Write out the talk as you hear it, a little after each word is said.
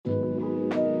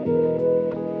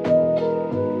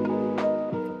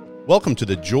Welcome to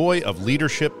the Joy of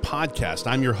Leadership podcast.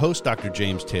 I'm your host, Dr.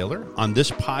 James Taylor. On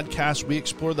this podcast, we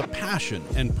explore the passion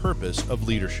and purpose of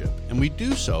leadership, and we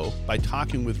do so by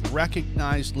talking with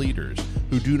recognized leaders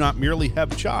who do not merely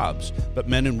have jobs, but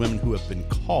men and women who have been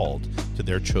called to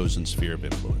their chosen sphere of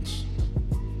influence.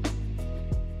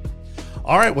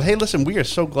 All right, well, hey, listen, we are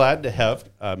so glad to have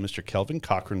Mr. Kelvin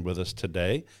Cochran with us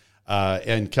today.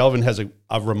 And Kelvin has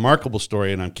a remarkable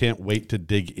story, and I can't wait to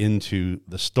dig into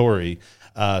the story.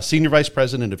 Senior Vice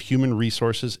President of Human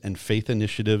Resources and Faith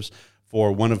Initiatives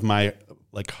for one of my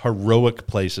heroic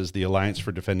places, the Alliance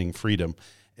for Defending Freedom.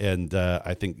 And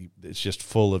I think it's just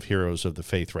full of heroes of the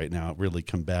faith right now, really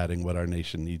combating what our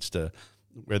nation needs to,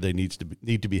 where they need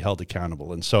to be held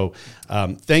accountable. And so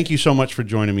thank you so much for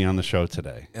joining me on the show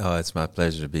today. Oh, it's my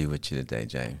pleasure to be with you today,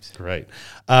 James. Great.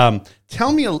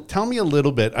 Tell me a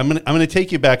little bit. I'm gonna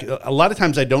take you back. A lot of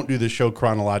times I don't do this show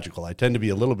chronological. I tend to be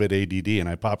a little bit ADD and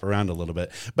I pop around a little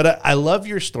bit. But I love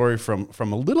your story from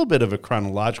a little bit of a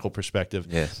chronological perspective.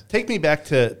 Yes. Take me back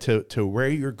to where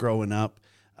you're growing up.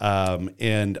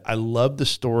 And I love the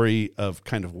story of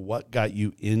kind of what got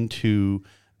you into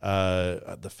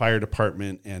the fire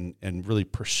department and really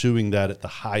pursuing that at the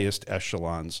highest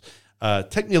echelons.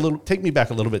 Take me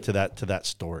back a little bit to that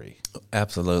story.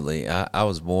 Absolutely. I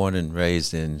was born and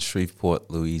raised in Shreveport,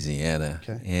 Louisiana,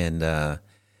 and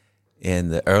in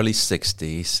the early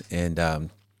 60s. And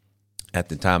at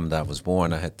the time that I was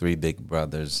born, I had three big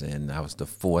brothers, and I was the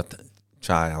fourth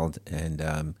child.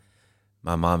 And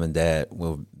my mom and dad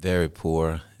were very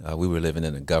poor. We were living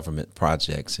in the government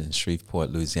projects in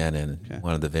Shreveport, Louisiana, in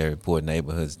one of the very poor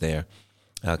neighborhoods there.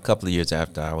 A couple of years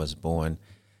after I was born,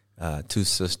 two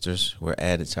sisters were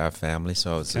added to our family.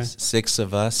 So it was six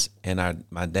of us, and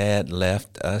my dad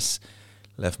left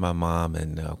my mom,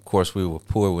 and of course we were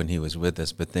poor when he was with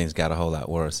us, but things got a whole lot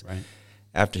worse. Right.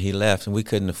 After he left, and we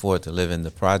couldn't afford to live in the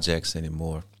projects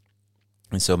anymore.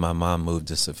 And so my mom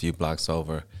moved us a few blocks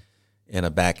over in a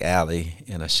back alley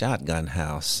in a shotgun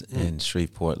house in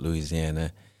Shreveport,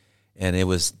 Louisiana. And it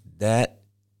was that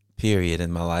period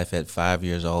in my life at 5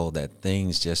 years old that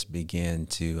things just began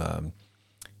to,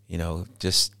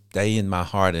 just stay in my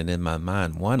heart and in my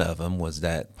mind. One of them was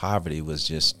that poverty was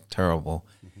just terrible.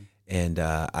 Mm-hmm. And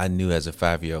I knew as a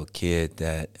 5-year-old kid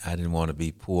that I didn't want to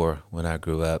be poor when I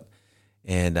grew up.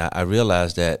 And I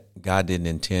realized that God didn't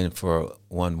intend for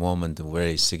one woman to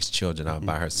raise 6 children out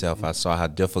by herself. Mm-hmm. I saw how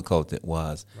difficult it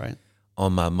was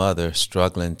on my mother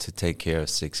struggling to take care of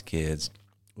 6 kids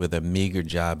with a meager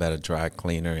job at a dry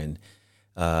cleaner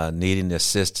and needing the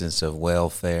assistance of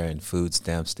welfare and food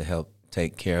stamps to help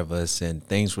take care of us. And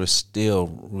things were still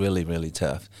really, really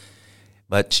tough.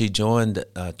 But she joined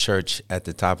a church at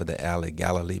the top of the alley,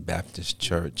 Galilee Baptist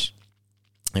Church.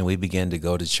 And we began to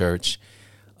go to church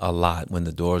a lot. When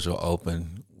the doors were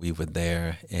open, we were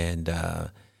there, and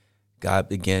God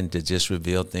began to just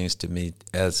reveal things to me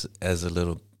as a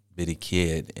little bitty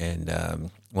kid. And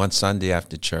one Sunday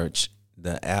after church,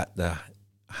 the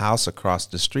house across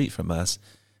the street from us,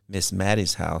 Miss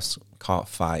Maddie's house, caught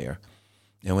fire.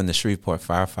 And when the Shreveport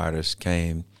firefighters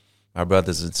came, my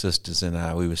brothers and sisters and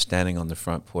I, we were standing on the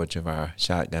front porch of our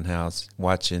shotgun house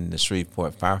watching the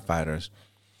Shreveport firefighters.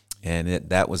 And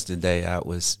that was the day I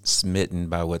was smitten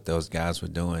by what those guys were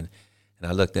doing. And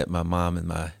I looked at my mom and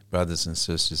my brothers and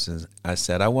sisters, and I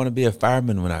said, I want to be a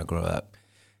fireman when I grow up.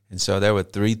 And so there were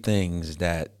 3 things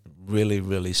that really,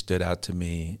 really stood out to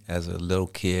me as a little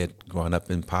kid growing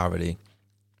up in poverty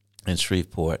in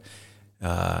Shreveport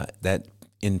that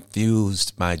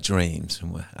infused my dreams.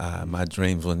 My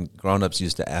dreams, when grown-ups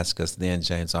used to ask us then,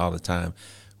 James, all the time,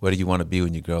 what do you want to be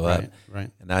when you grow up? Right.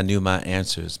 And I knew my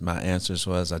answers. My answers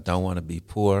was, I don't want to be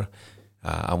poor.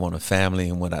 I want a family.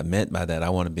 And what I meant by that, I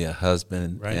want to be a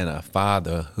husband and a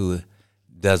father who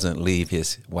doesn't leave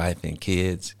his wife and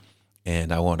kids.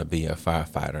 And I want to be a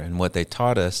firefighter. And what they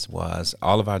taught us was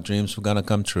all of our dreams were going to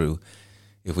come true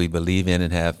if we believe in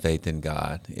and have faith in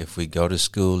God, if we go to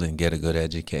school and get a good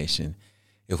education,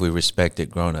 if we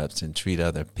respected grown-ups and treat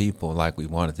other people like we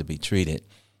wanted to be treated.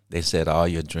 They said all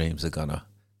your dreams are going to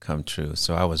come true.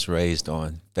 So I was raised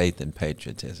on faith and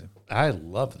patriotism. I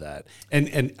love that.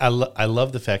 And I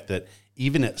love the fact that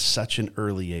even at such an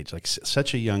early age, like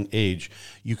such a young age,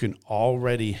 you can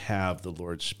already have the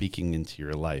Lord speaking into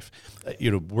your life.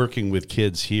 Working with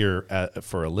kids here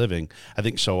for a living, I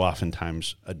think so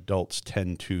oftentimes adults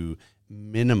tend to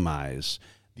minimize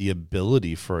the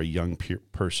ability for a young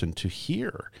person to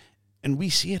hear. And we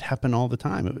see it happen all the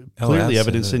time. Clearly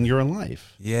evidence in your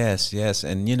life. Yes.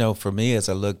 And, for me, as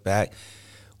I look back,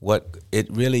 what it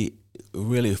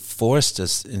really forced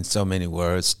us in so many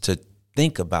words to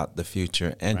think about the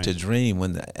future and to dream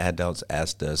when the adults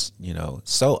asked us,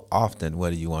 so often,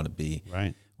 what do you want to be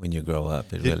when you grow up?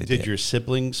 Did your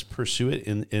siblings pursue it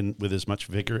in with as much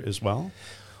vigor as well?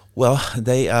 Well,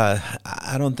 they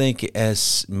I don't think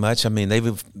as much. I mean,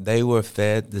 they were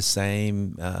fed the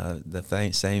same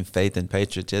same faith and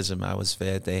patriotism I was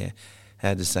fed. They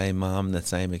had the same mom, the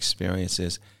same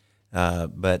experiences,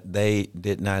 but they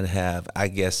did not have, I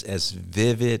guess, as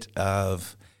vivid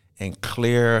of and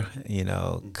clear,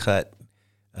 cut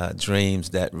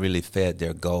dreams that really fed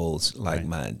their goals like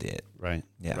mine did. Right.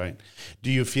 Yeah. Right.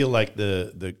 Do you feel like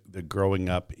the growing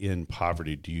up in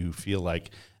poverty? Do you feel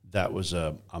like that was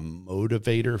a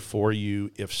motivator for you?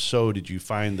 If so, did you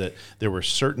find that there were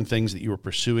certain things that you were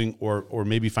pursuing, or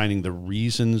maybe finding the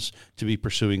reasons to be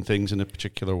pursuing things in a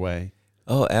particular way?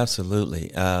 Oh,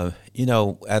 absolutely.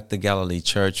 At the Galilee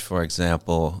Church, for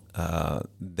example,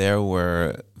 there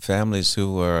were families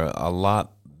who were a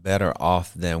lot better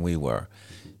off than we were.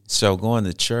 So going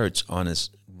to church on as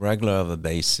regular of a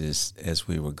basis as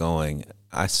we were going,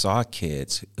 I saw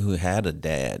kids who had a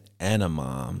dad and a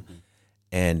mom,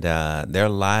 and their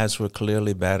lives were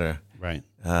clearly better. Right.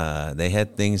 They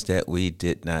had things that we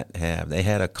did not have. They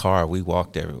had a car. We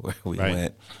walked everywhere we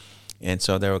went. And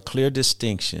so there were clear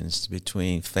distinctions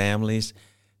between families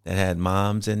that had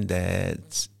moms and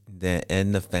dads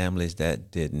and the families that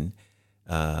didn't.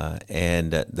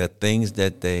 And the things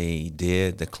that they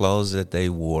did, the clothes that they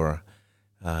wore,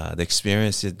 the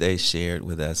experiences they shared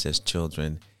with us as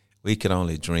children, we could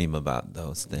only dream about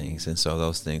those things. And so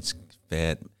those things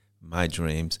fed my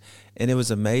dreams. And it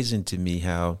was amazing to me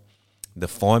how the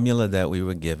formula that we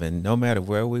were given, no matter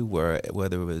where we were,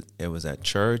 whether it was at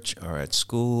church or at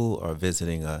school or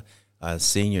visiting a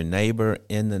senior neighbor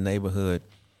in the neighborhood,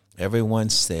 everyone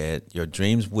said, your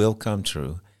dreams will come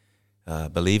true.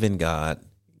 Believe in God,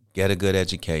 get a good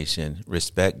education,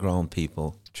 respect grown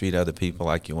people, treat other people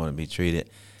like you want to be treated.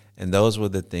 And those were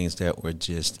the things that were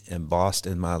just embossed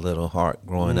in my little heart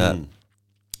growing up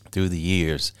through the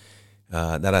years,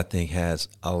 that I think has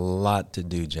a lot to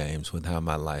do, James, with how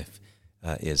my life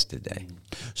is today.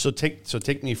 So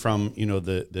take me from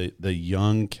the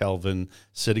young Kelvin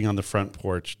sitting on the front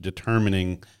porch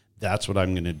determining that's what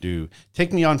I'm going to do.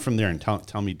 Take me on from there and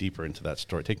tell me deeper into that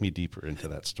story. Take me deeper into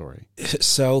that story.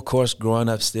 So, of course, growing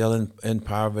up still in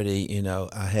poverty,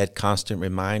 I had constant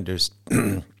reminders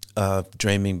of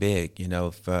dreaming big.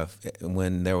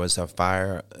 When there was a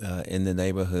fire in the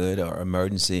neighborhood or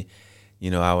emergency,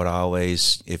 I would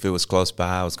always, if it was close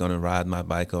by, I was going to ride my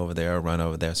bike over there or run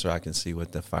over there so I can see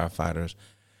what the firefighters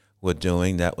were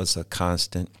doing. That was a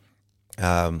constant.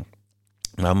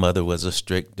 My mother was a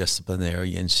strict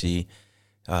disciplinarian. She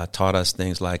taught us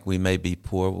things like we may be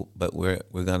poor, but we're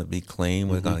going to be clean.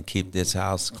 We're going to keep this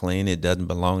house clean. It doesn't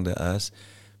belong to us,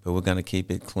 but we're going to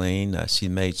keep it clean. She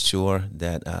made sure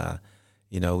that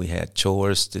we had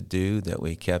chores to do, that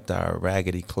we kept our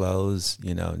raggedy clothes,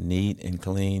 neat and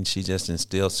clean. She just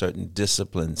instilled certain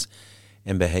disciplines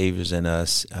and behaviors in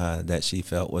us that she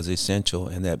felt was essential,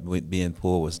 and that being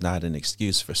poor was not an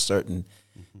excuse for certain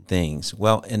things.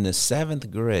 Well, in the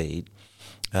 7th grade,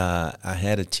 I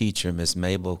had a teacher, Miss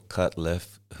Mabel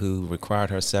Cutliff, who required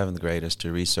her 7th graders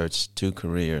to research 2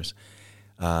 careers.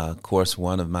 Of course,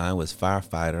 one of mine was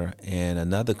firefighter, and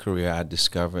another career I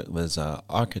discovered was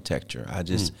architecture. I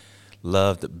just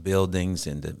loved the buildings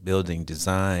and the building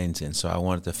designs, and so I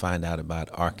wanted to find out about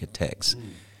architects.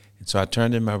 And so I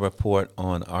turned in my report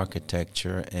on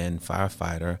architecture and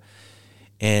firefighter,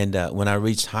 and when I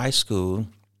reached high school,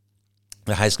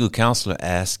 the high school counselor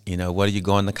asked, what are you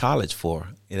going to college for?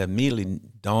 It immediately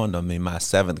dawned on me, my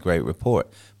 7th grade report.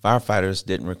 Firefighters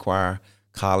didn't require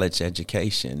college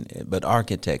education, but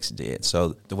architects did.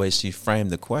 So the way she framed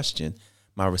the question,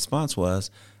 my response was,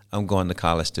 I'm going to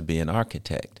college to be an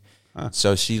architect.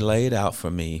 So she laid out for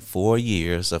me 4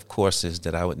 years of courses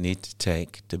that I would need to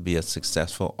take to be a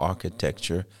successful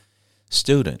architecture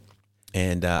student.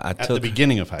 And I took at the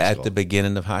beginning of high school. At the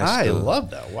beginning of high school. I love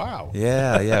that. Wow.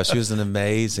 Yeah. She was an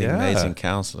amazing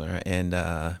counselor. And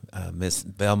Miss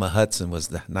Velma Hudson was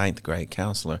the 9th grade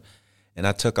counselor. And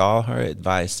I took all her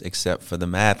advice except for the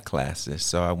math classes.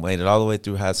 So I waited all the way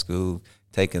through high school,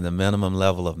 taking the minimum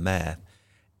level of math.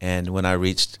 And when I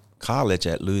reached college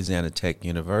at Louisiana Tech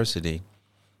University,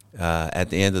 at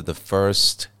the end of the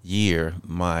first year,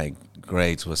 my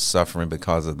grades was suffering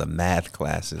because of the math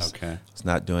classes. Okay. It's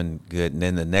not doing good. And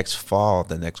then the next fall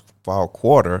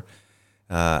quarter,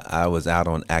 I was out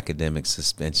on academic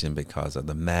suspension because of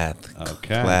the math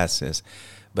classes.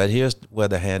 But here's where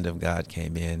the hand of God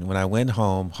came in. When I went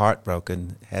home,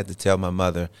 heartbroken, had to tell my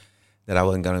mother that I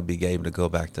wasn't going to be able to go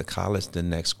back to college the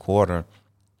next quarter.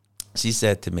 she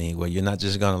said to me, well, you're not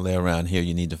just going to lay around here.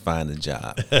 You need to find a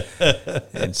job.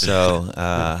 And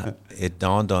so it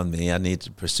dawned on me I need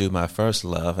to pursue my first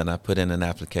love, and I put in an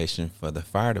application for the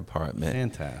fire department.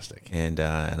 Fantastic. And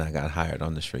I got hired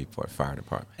on the Shreveport Fire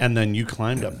Department. And then you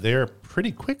climbed up there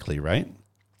pretty quickly, right?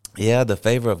 Yeah, the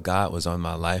favor of God was on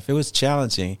my life. It was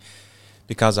challenging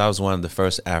because I was one of the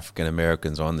first African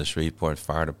Americans on the Shreveport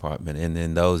Fire Department. And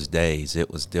in those days, it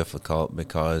was difficult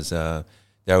because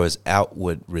there was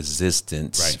outward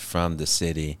resistance from the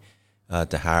city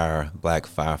to hire black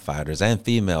firefighters and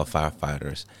female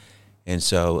firefighters. And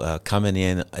so coming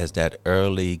in as that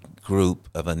early group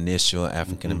of initial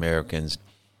African Americans,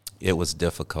 it was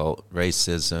difficult.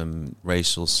 Racism,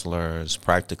 racial slurs,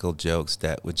 practical jokes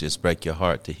that would just break your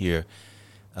heart to hear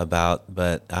about.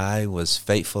 But I was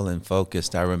faithful and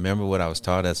focused. I remember what I was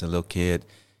taught as a little kid.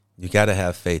 You got to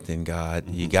have faith in God.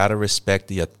 You got to respect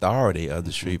the authority of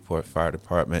the Shreveport Fire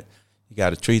Department. You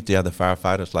got to treat the other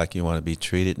firefighters like you want to be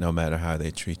treated, no matter how they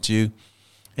treat you.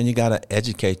 And you got to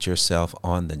educate yourself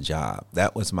on the job.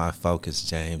 That was my focus,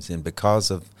 James. And because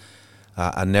of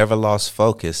I never lost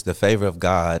focus, the favor of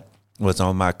God was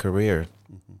on my career.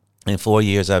 In 4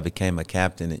 years, I became a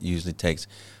captain. It usually takes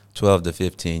 12 to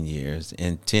 15 years.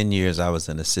 In 10 years, I was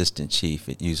an assistant chief.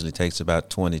 It usually takes about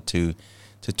 22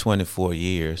 to 24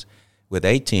 years. With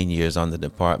 18 years on the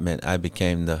department, I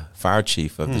became the fire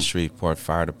chief of the Shreveport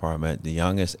Fire Department, the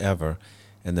youngest ever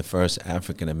and the first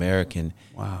African American.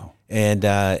 Wow. And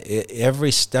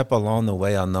every step along the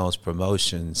way on those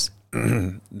promotions,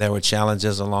 there were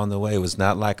challenges along the way. It was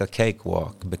not like a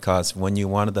cakewalk, because when you're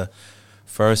one of the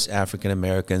first African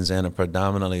Americans in a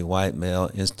predominantly white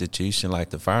male institution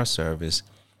like the fire service,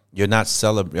 your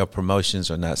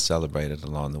promotions are not celebrated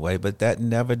along the way. But that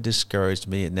never discouraged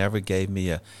me. It never gave me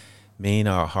a mean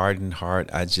or hardened heart.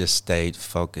 I just stayed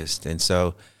focused. And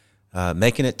so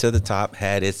making it to the top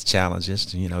had its challenges,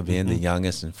 being the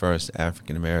youngest and first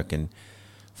African American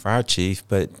fire chief.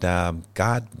 But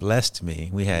God blessed me.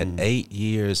 We had 8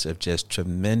 years of just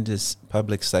tremendous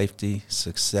public safety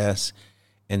success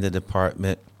in the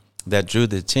department that drew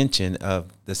the attention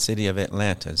of the city of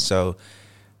Atlanta. So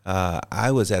I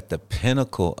was at the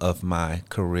pinnacle of my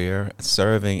career,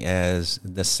 serving as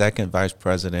the second vice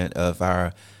president of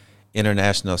our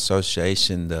international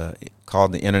association,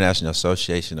 called the International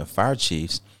Association of Fire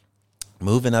Chiefs,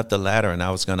 moving up the ladder, and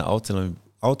I was going to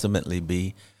ultimately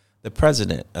be the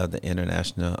president of the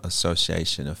International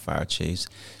Association of Fire Chiefs.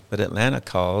 But Atlanta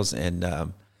calls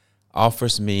and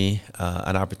offers me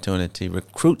an opportunity,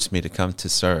 recruits me to come to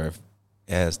serve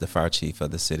as the fire chief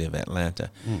of the city of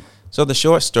Atlanta. So the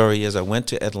short story is I went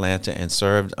to Atlanta and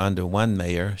served under one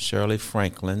mayor, Shirley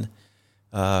Franklin,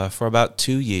 for about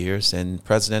 2 years, and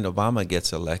President Obama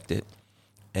gets elected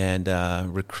and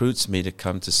recruits me to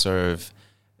come to serve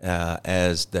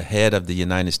as the head of the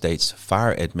United States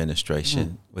Fire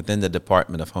Administration within the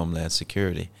Department of Homeland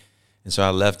Security. And so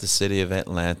I left the city of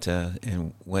Atlanta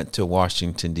and went to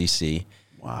Washington, D.C.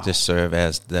 to serve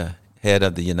as the head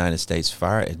of the United States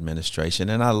Fire Administration.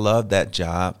 And I loved that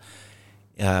job.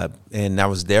 And I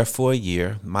was there for a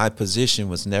year. My position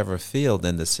was never filled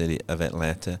in the city of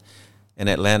Atlanta. And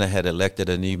Atlanta had elected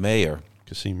a new mayor.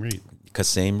 Kasim Reed.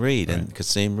 Right. And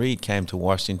Kasim Reed came to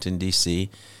Washington,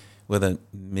 D.C. with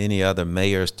many other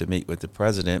mayors to meet with the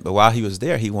president. But while he was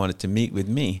there, he wanted to meet with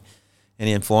me. And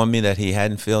he informed me that he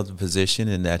hadn't filled the position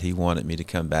and that he wanted me to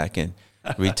come back and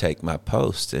retake my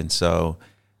post. And so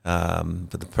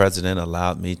but the president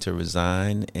allowed me to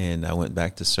resign, and I went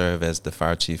back to serve as the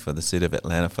fire chief of the city of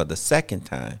Atlanta for the second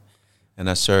time. And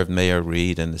I served Mayor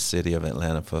Reed in the city of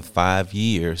Atlanta for 5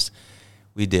 years.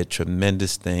 We did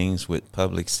tremendous things with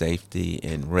public safety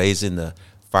and raising the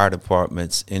fire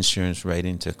department's insurance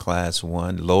rating to Class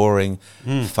 1, lowering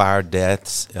fire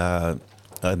deaths,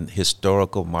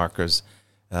 historical markers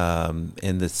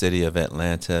in the city of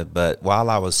Atlanta. But while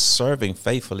I was serving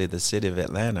faithfully the city of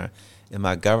Atlanta, in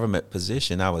my government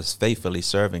position, I was faithfully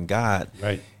serving God,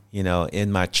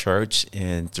 in my church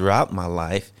and throughout my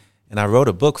life. And I wrote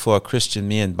a book for a Christian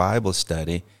men Bible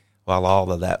study while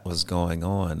all of that was going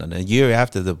on. And a year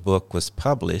after the book was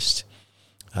published,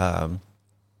 an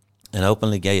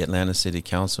openly gay Atlanta City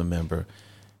Council member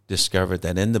discovered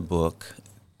that in the book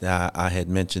that I had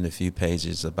mentioned a few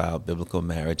pages about biblical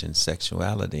marriage and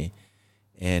sexuality,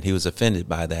 and he was offended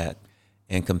by that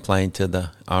and complained to the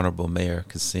Honorable Mayor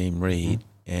Kasim Reed.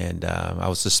 And I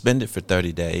was suspended for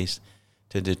 30 days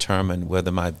to determine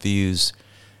whether my views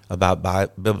about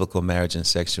biblical marriage and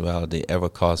sexuality ever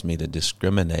caused me to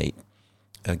discriminate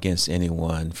against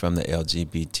anyone from the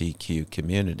LGBTQ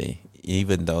community,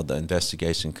 even though the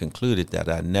investigation concluded that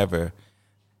I never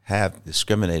have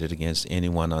discriminated against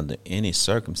anyone under any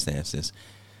circumstances,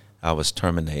 I was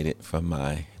terminated from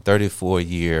my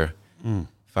 34-year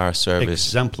fire service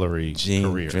exemplary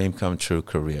career. Dream come true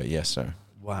career. Yes, sir.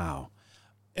 Wow.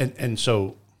 And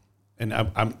so, and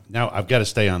I'm now I've got to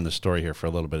stay on this story here for a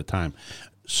little bit of time.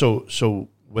 So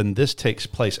when this takes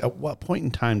place, at what point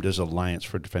in time does Alliance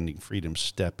for Defending Freedom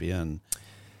step in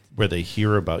where they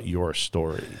hear about your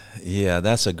story? Yeah,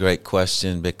 that's a great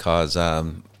question because,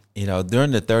 during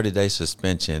the 30-day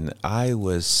suspension, I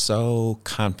was so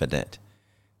confident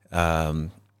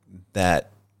that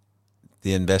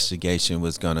the investigation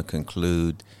was going to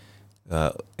conclude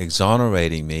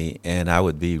exonerating me and I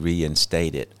would be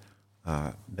reinstated,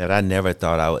 that I never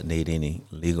thought I would need any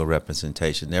legal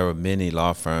representation. There were many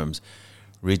law firms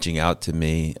reaching out to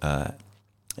me,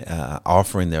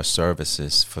 offering their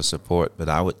services for support, but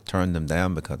I would turn them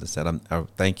down because I said,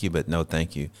 thank you, but no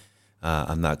thank you.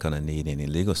 I'm not going to need any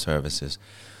legal services.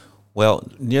 Well,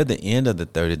 near the end of the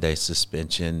 30-day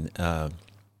suspension,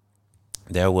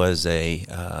 there was a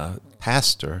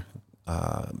pastor,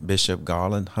 Bishop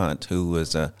Garland Hunt, who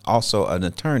was also an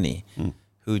attorney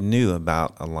who knew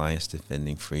about Alliance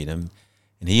Defending Freedom.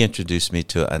 And he introduced me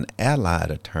to an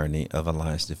allied attorney of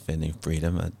Alliance Defending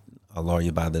Freedom, a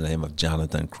lawyer by the name of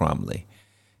Jonathan Crumley.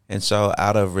 And so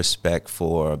out of respect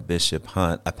for Bishop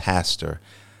Hunt, a pastor,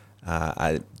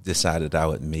 I decided I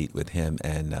would meet with him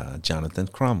and Jonathan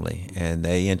Crumley. And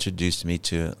they introduced me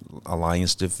to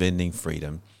Alliance Defending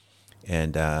Freedom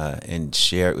and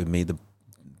shared with me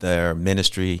their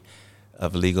ministry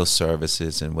of legal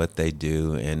services and what they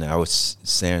do. And I was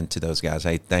saying to those guys,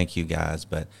 hey, thank you guys,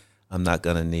 but I'm not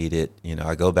going to need it.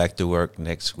 I go back to work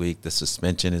next week. The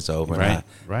suspension is over. Right.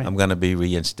 I'm going to be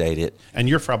reinstated. And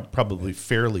you're probably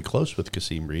fairly close with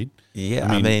Kasim Reed. Yeah,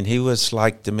 I mean, he was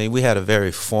like to me. We had a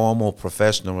very formal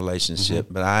professional relationship,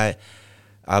 but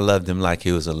I loved him like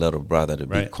he was a little brother, to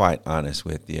be quite honest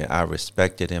with you. I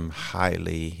respected him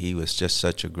highly. He was just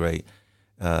such a great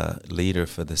leader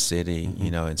for the city,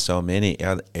 in so many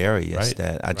other areas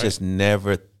that I just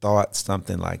never thought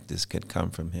something like this could come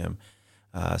from him.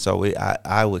 So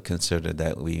I would consider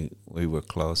that we were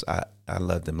close. I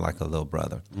loved him like a little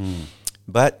brother.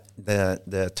 But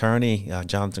the attorney,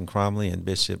 Jonathan Crumley and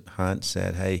Bishop Hunt,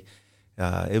 said, hey,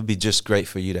 it would be just great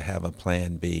for you to have a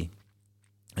plan B.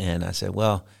 And I said,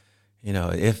 well,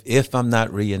 if I'm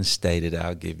not reinstated,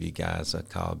 I'll give you guys a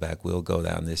call back. We'll go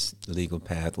down this legal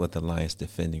path with Alliance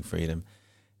Defending Freedom.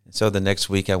 And so the next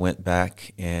week I went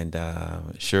back, and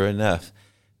sure enough,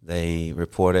 they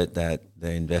reported that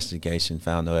the investigation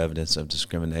found no evidence of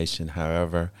discrimination.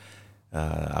 However,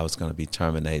 I was going to be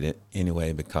terminated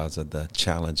anyway because of the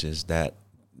challenges that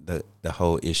the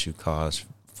whole issue caused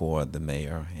for the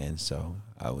mayor. And so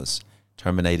I was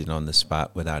terminated on the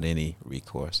spot without any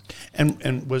recourse.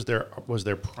 And was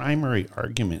their primary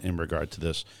argument in regard to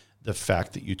this the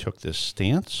fact that you took this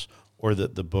stance, or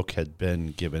that the book had been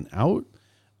given out?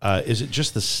 Is it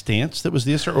just the stance that was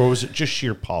the issue, or was it just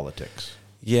sheer politics?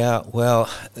 Yeah, well,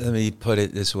 let me put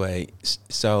it this way.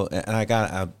 So, and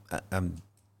I'm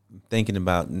thinking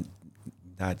about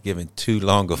not giving too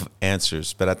long of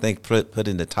answers, but I think put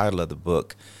in the title of the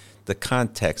book, the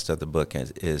context of the book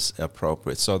is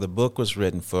appropriate. So the book was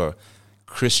written for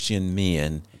Christian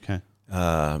men. Okay.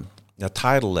 The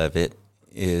title of it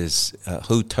is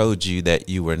Who Told You That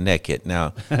You Were Naked?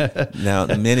 Now,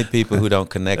 many people who don't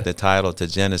connect the title to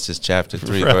Genesis chapter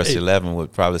 3, verse 11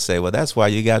 would probably say, well, that's why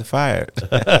you got fired.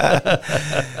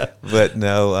 But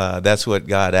no, that's what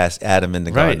God asked Adam in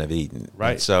the Garden of Eden.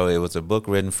 Right. And so it was a book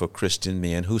written for Christian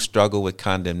men who struggle with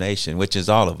condemnation, which is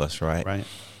all of us, right? Right.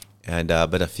 And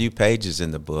but a few pages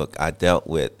in the book, I dealt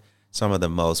with some of the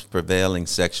most prevailing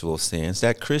sexual sins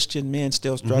that Christian men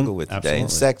still struggle with today, absolutely.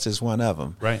 and sex is one of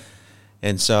them. Right.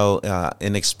 And so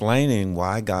in explaining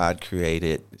why God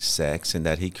created sex and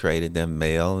that he created them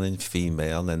male and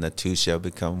female, and the two shall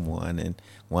become one and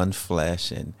one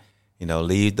flesh, and,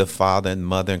 leave the father and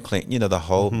mother and cling, the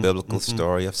whole biblical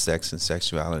story of sex and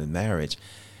sexuality and marriage.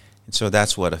 And so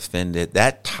that's what offended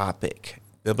that topic,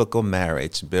 biblical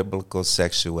marriage, biblical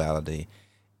sexuality,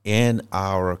 in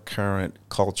our current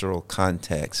cultural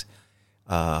context,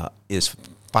 is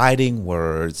fighting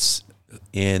words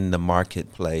in the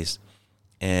marketplace.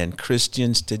 And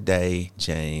Christians today,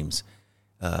 James,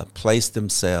 place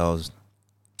themselves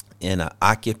in an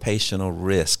occupational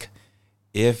risk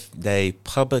if they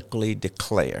publicly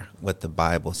declare what the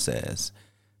Bible says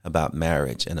about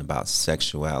marriage and about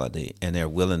sexuality, and they're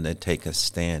willing to take a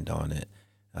stand on it.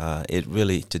 It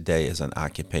really today is an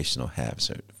occupational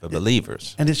hazard for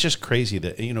believers. And it's just crazy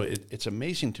that, it's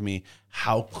amazing to me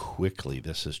how quickly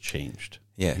this has changed.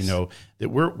 Yes. You know, that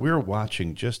we're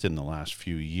watching just in the last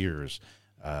few years,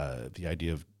 the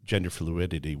idea of gender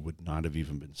fluidity would not have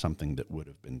even been something that would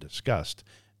have been discussed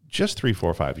just 3,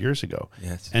 4, 5 years ago.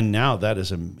 Yes. And now that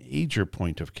is a major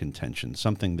point of contention,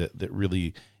 something that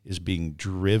really is being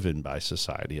driven by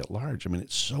society at large. I mean,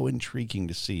 it's so intriguing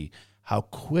to see how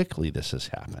quickly this has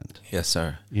happened. Yes,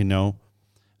 sir. You know,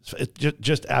 so it's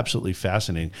just absolutely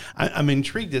fascinating. I'm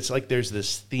intrigued. It's like there's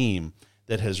this theme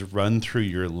that has run through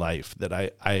your life that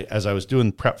I as I was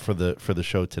doing prep for the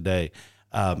show today,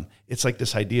 it's like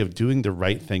this idea of doing the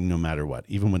right thing no matter what,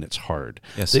 even when it's hard.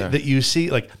 Yes, sir. That you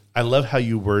see, like, I love how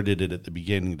you worded it at the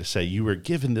beginning to say you were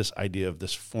given this idea of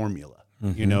this formula,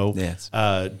 you know, Yes.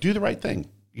 Do the right thing,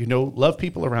 you know, love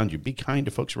people around you, be kind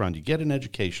to folks around you, get an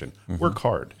education, work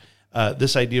hard.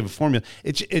 This idea of a formula,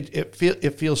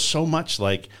 it feels so much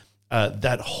like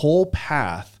that whole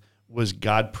path was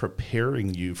God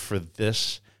preparing you for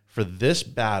this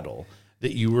battle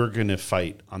that you were going to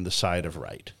fight on the side of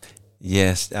right.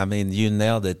 Yes, I mean, you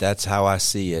nailed it. That's how I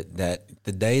see it. That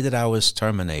the day that I was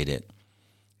terminated,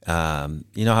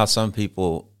 you know how some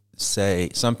people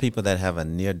that have a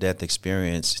near-death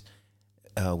experience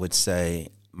would say,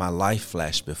 my life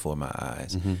flashed before my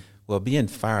eyes. Mm-hmm. Well, being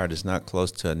fired is not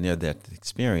close to a near-death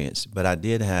experience, but I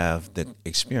did have the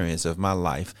experience of my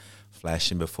life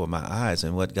flashing before my eyes.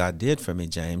 And what God did for me,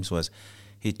 James, was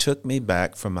he took me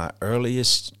back from my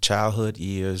earliest childhood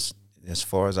years, as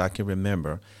far as I can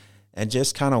remember, and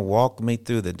just kind of walked me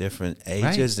through the different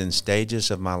ages and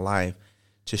stages of my life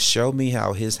to show me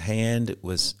how his hand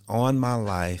was on my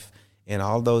life in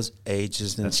all those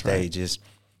ages and stages,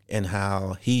 and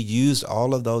how he used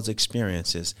all of those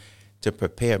experiences to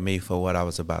prepare me for what I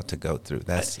was about to go through.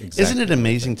 That's exactly. Isn't it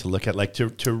amazing to look at, like,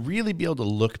 to really be able to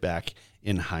look back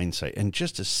in hindsight and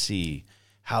just to see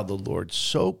how the Lord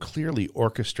so clearly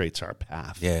orchestrates our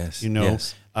path. Yes. You know,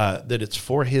 yes. That it's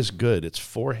for his good, it's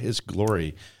for his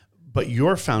glory. But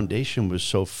your foundation was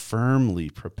so firmly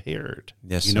prepared.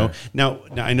 Yes, you know. sir. Now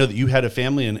I know that you had a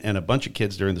family and a bunch of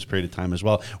kids during this period of time as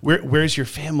well. Where's your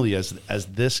family as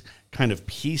this kind of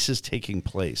piece is taking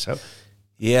place?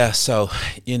 Yeah, so,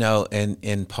 you know,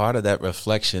 and part of that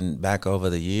reflection back over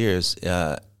the years,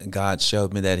 God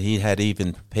showed me that he had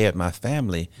even prepared my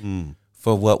family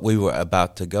for what we were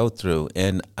about to go through.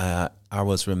 And I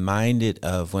was reminded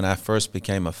of when I first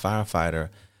became a firefighter,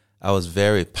 I was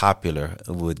very popular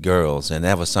with girls, and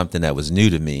that was something that was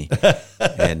new to me.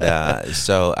 And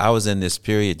so I was in this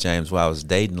period, James, where I was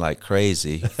dating like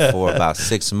crazy for about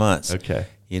 6 months. Okay.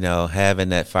 You know, having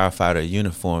that firefighter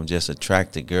uniform just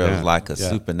attracted girls like a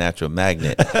supernatural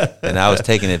magnet, and I was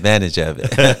taking advantage of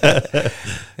it.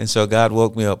 And so God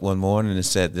woke me up one morning and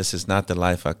said, this is not the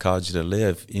life I called you to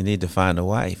live. You need to find a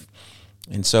wife.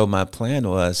 And so my plan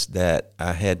was that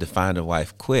I had to find a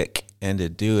wife quick, and to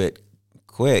do it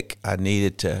quick, I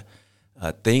needed to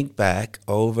think back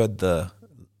over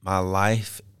my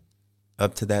life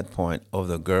up to that point, over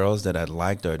the girls that I'd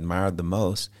liked or admired the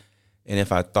most. And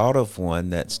if I thought of one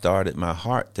that started my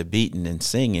heart to beating and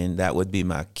singing, that would be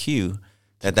my cue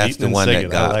that's the one that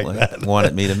God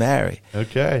wanted me to marry.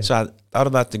 Okay. So I thought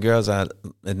about the girls I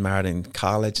admired in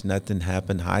college. Nothing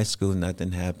happened. High school,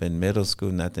 nothing happened. Middle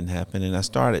school, nothing happened. And I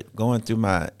started going through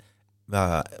my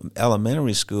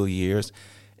elementary school years.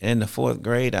 In the 4th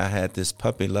grade, I had this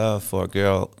puppy love for a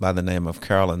girl by the name of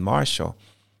Carolyn Marshall.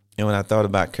 And when I thought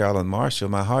about Carolyn Marshall,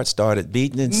 my heart started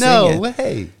beating and singing. No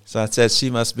way. So I said, she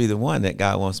must be the one that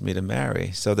God wants me to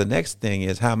marry. So the next thing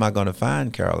is, how am I going to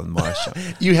find Carolyn Marshall?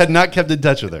 You had not kept in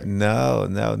touch with her. No.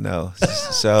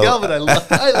 So Kelvin, I love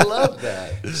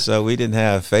that. So we didn't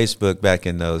have Facebook back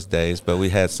in those days, but we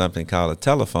had something called a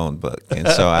telephone book. And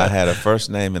so I had a first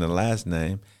name and a last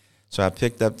name. So I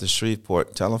picked up the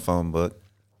Shreveport telephone book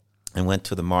and went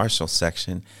to the Marshall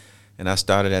section, and I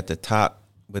started at the top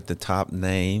with the top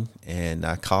name, and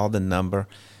I called the number,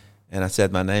 and I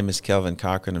said, my name is Kelvin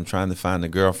Cochran. I'm trying to find a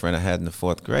girlfriend I had in the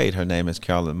 4th grade. Her name is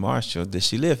Carolyn Marshall. Does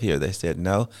she live here? They said,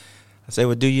 no. I said,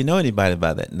 well, do you know anybody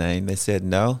by that name? They said,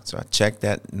 no. So I checked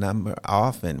that number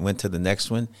off and went to the next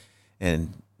one,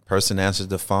 and person answered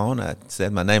the phone. I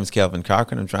said, my name is Kelvin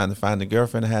Cochran. I'm trying to find a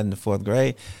girlfriend I had in the 4th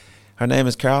grade. Her name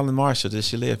is Carolyn Marshall. Does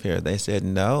she live here? They said,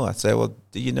 no. I said, well,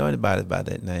 do you know anybody by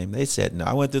that name? They said, no.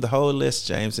 I went through the whole list,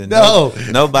 James, and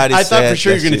nobody I said. thought for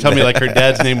sure you were going to tell me like her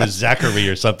dad's name was Zachary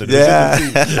or something. Yeah.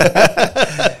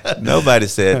 Nobody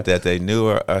said that they knew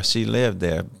her or she lived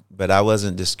there, but I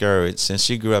wasn't discouraged. Since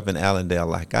she grew up in Allendale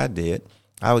like I did,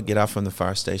 I would get out from the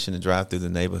fire station and drive through the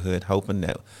neighborhood hoping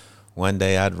that one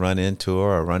day I'd run into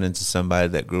her or run into somebody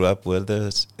that grew up with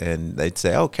us, and they'd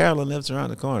say, oh, Carolyn lives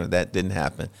around the corner. That didn't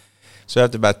happen. So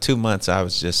after about 2 months, I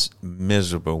was just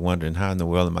miserable, wondering how in the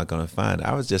world am I going to find her.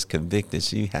 I was just convicted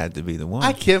she had to be the one.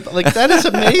 I can't, like, that is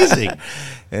amazing.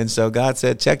 And so God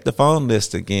said, check the phone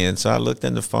list again. So I looked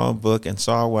in the phone book and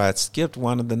saw where I'd skipped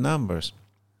one of the numbers.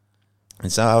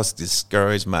 And so I was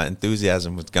discouraged. My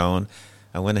enthusiasm was gone.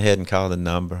 I went ahead and called the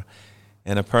number.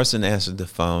 And a person answered the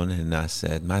phone, and I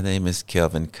said, my name is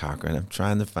Kelvin Cochran. I'm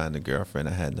trying to find a girlfriend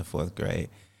I had in the 4th grade.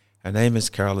 Her name is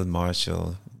Carolyn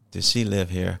Marshall. Does she live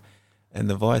here? And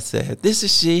the voice said, this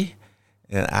is she.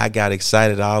 And I got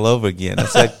excited all over again. I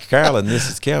said, Carolyn, this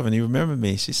is Kelvin. You remember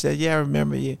me? She said, yeah, I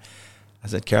remember you. I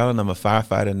said, Carolyn, I'm a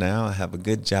firefighter now. I have a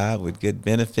good job with good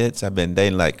benefits. I've been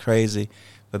dating like crazy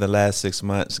for the last 6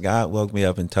 months. God woke me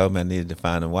up and told me I needed to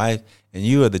find a wife, and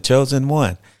you are the chosen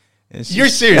one. You're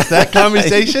serious? That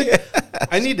conversation? Yeah.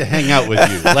 I need to hang out with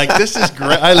you. Like, this is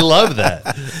great. I love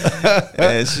that.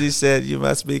 And she said, you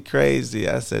must be crazy.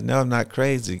 I said, no, I'm not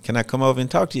crazy. Can I come over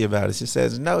and talk to you about it? She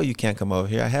says, no, you can't come over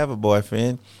here. I have a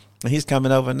boyfriend, and he's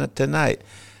coming over tonight.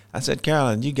 I said,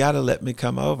 Carolyn, you got to let me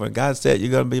come over. God said,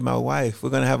 you're going to be my wife. We're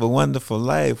going to have a wonderful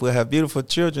life. We'll have beautiful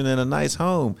children and a nice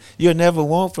home. You'll never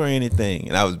want for anything.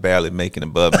 And I was barely making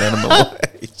above minimum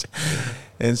wage.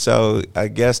 And so I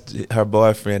guess her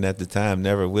boyfriend at the time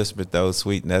never whispered those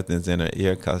sweet nothings in her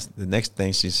ear, because the next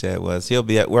thing she said was, he'll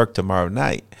be at work tomorrow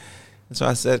night. And so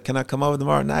I said, can I come over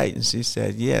tomorrow night? And she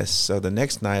said, yes. So the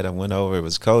next night I went over. It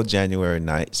was cold January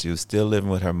night. She was still living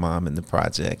with her mom in the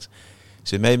projects.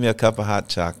 She made me a cup of hot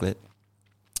chocolate,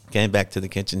 came back to the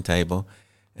kitchen table,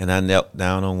 and I knelt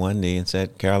down on one knee and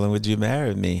said, Carolyn, would you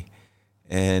marry me?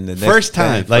 And the first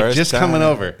time, just coming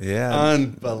over. Yeah.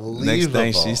 Unbelievable. Next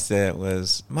thing she said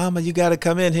was, Mama, you got to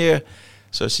come in here.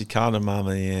 So she called her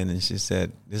mama in, and she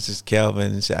said, this is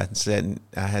Kelvin. And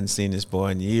I hadn't seen this boy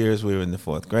in years. We were in the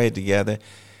 4th grade together.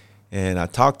 And I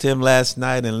talked to him last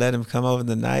night and let him come over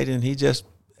the night, and he just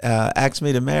asked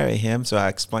me to marry him. So I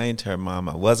explained to her mom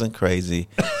I wasn't crazy,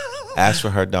 asked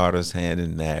for her daughter's hand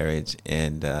in marriage.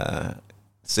 And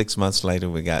 6 months later,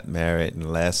 we got married.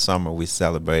 And last summer, we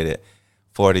celebrated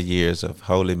 40 years of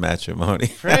holy matrimony.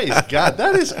 Praise God.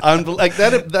 That is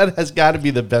unbelievable. That has got to be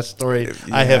the best story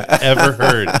I have ever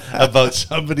heard about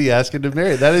somebody asking to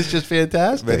marry. That is just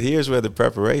fantastic. But here's where the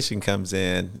preparation comes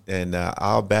in, and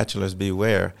all bachelors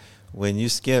beware. When you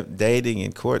skip dating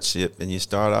and courtship and you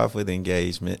start off with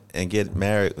engagement and get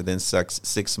married within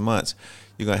 6 months,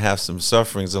 you're going to have some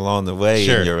sufferings along the way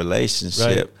in your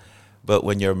relationship. Right. But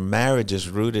when your marriage is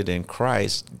rooted in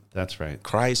Christ, that's right.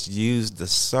 Christ used the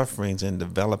sufferings in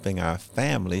developing our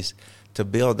families to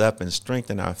build up and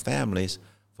strengthen our families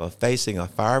for facing a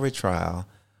fiery trial,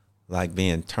 like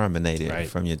being terminated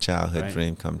from your childhood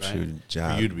dream come true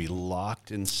job. For you to be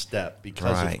locked in step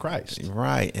because of Christ.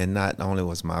 Right. And not only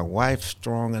was my wife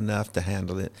strong enough to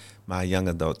handle it, my young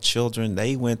adult children,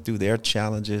 they went through their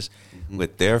challenges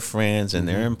with their friends and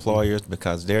their employers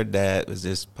because their dad was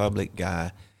this public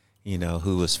guy, you know,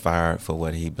 who was fired for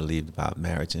what he believed about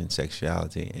marriage and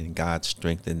sexuality, and God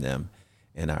strengthened them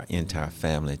and our entire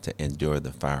family to endure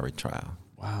the fiery trial.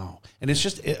 Wow. And it's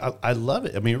just, I love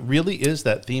it. I mean, it really is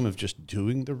that theme of just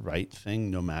doing the right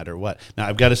thing no matter what. Now,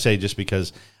 I've got to say, just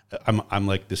because I'm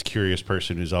like this curious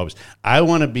person who's always, I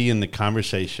want to be in the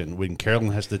conversation when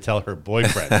Carolyn has to tell her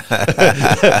boyfriend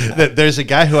that there's a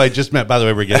guy who I just met, by the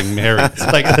way, we're getting married.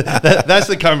 Like that's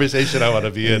the conversation I want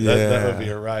to be in. That would be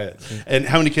a riot. And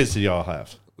how many kids do you all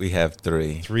have? We have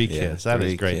 3. 3 kids. That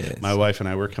is great. Kids. My wife and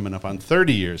I, we're coming up on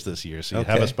 30 years this year, so you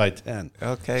have us by 10.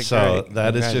 Okay, so great.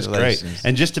 That is just great.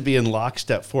 And just to be in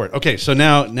lockstep for it. Okay, so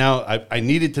now I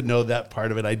needed to know that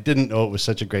part of it. I didn't know it was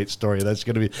such a great story. That's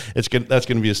going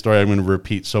to be a story I'm going to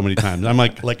repeat so many times. I'm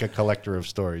like a collector of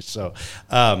stories. So,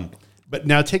 but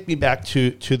now take me back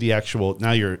to the actual.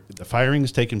 Now the firing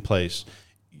has taken place.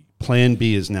 Plan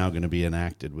B is now going to be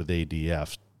enacted with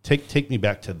ADF. Take me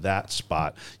back to that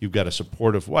spot. You've got a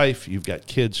supportive wife. You've got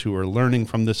kids who are learning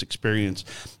from this experience.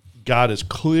 God has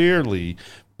clearly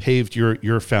paved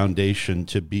your foundation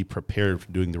to be prepared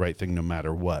for doing the right thing no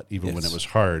matter what, even when it was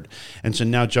hard. And so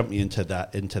now jump me into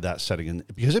that setting, and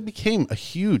because it became a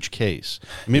huge case.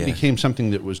 I mean, it became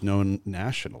something that was known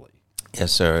nationally.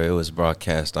 Yes, sir. It was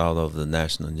broadcast all over the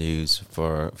national news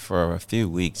for a few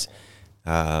weeks.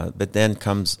 But then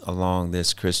comes along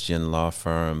this Christian law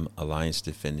firm, Alliance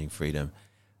Defending Freedom.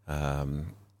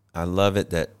 I love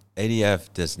it that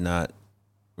ADF does not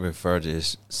refer to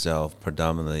itself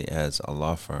predominantly as a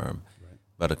law firm,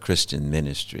 but a Christian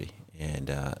ministry,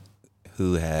 and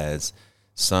who has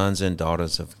sons and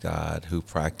daughters of God who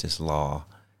practice law.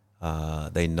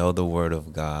 They know the Word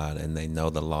of God, and they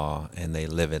know the law, and they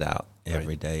live it out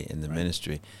every day in the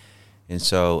ministry. And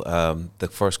so the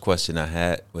first question I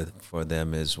had for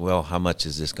them is, well, how much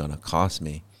is this going to cost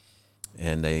me?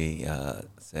 And they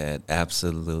said,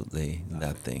 absolutely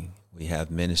nothing. We have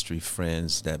ministry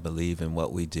friends that believe in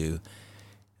what we do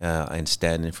and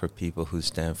standing for people who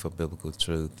stand for biblical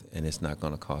truth, and it's not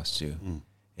going to cost you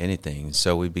anything.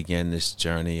 So we began this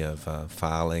journey of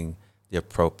following the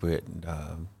appropriate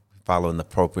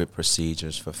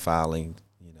procedures for filing,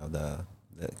 the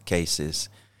cases.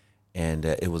 And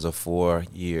it was a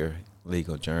 4-year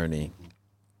legal journey.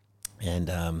 And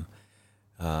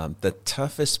the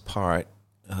toughest part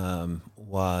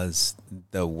was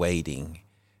the waiting.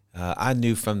 I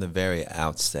knew from the very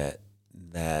outset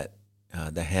that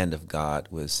the hand of God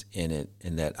was in it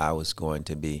and that I was going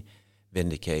to be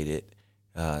vindicated,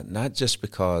 not just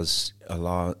because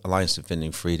Alliance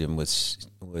Defending Freedom was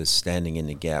standing in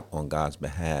the gap on God's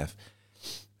behalf,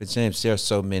 but James, there are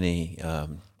so many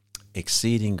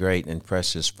exceeding great and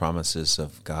precious promises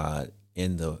of God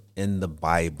in the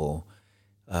Bible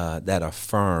that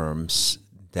affirms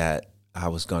that I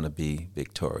was going to be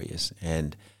victorious.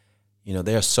 And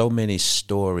there are so many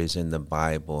stories in the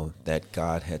Bible that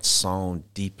God had sown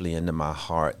deeply into my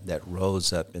heart that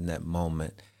rose up in that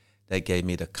moment that gave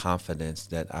me the confidence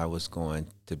that I was going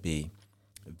to be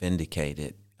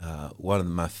vindicated. One of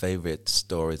my favorite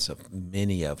stories of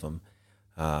many of them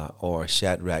or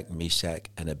Shadrach, Meshach,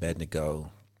 and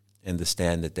Abednego in the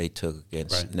stand that they took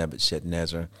against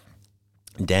Nebuchadnezzar.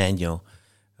 Daniel,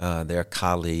 their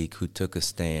colleague who took a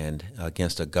stand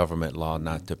against a government law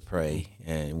not to pray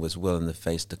and was willing to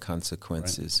face the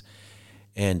consequences.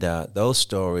 Right. And those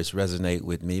stories resonate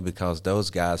with me because those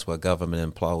guys were government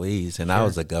employees, and I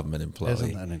was a government employee.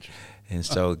 Isn't that interesting? And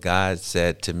so God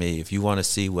said to me, if you want to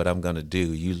see what I'm going to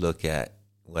do, you look at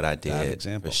what I did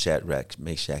for Shadrach,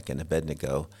 Meshach, and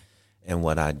Abednego, and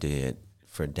what I did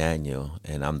for Daniel.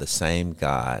 And I'm the same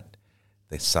God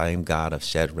of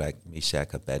Shadrach,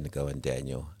 Meshach, Abednego, and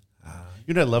Daniel.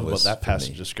 You know what I love about that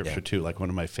passage of Scripture, too? Like, one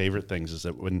of my favorite things is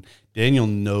that when Daniel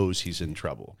knows he's in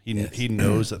trouble, he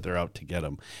knows that they're out to get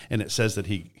him. And it says that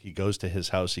he goes to his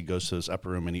house, he goes to his upper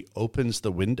room, and he opens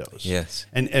the windows. Yes.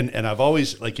 And I've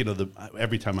always,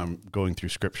 every time I'm going through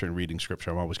Scripture and reading Scripture,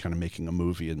 I'm always kind of making a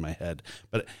movie in my head.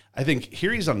 But I think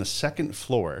here he's on the second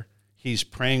floor. He's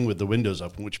praying with the windows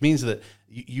open, which means that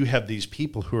you have these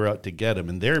people who are out to get him,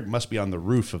 and they must be on the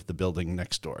roof of the building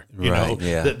next door.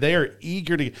 That they are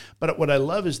eager to. But what I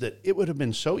love is that it would have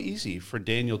been so easy for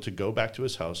Daniel to go back to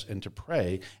his house and to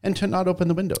pray and to not open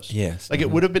the windows. Yes, it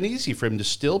would have been easy for him to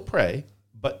still pray,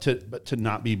 but to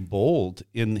not be bold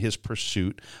in his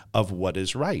pursuit of what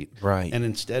is right. Right. And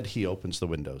instead, he opens the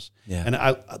windows. Yeah. And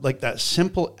I like that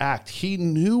simple act. He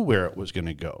knew where it was going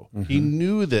to go. Mm-hmm. He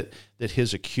knew that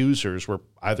his accusers were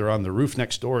either on the roof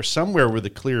next door or somewhere with a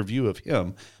clear view of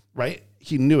him, right?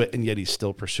 He knew it, and yet he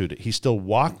still pursued it. He still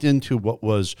walked into what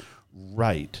was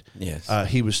right. Yes.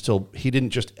 He didn't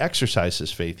just exercise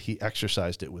his faith, he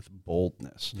exercised it with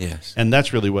boldness. Yes. And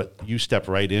that's really what you step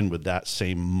right in with, that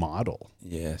same model.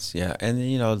 Yes, yeah. And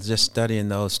just studying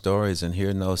those stories and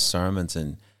hearing those sermons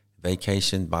and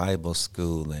vacation Bible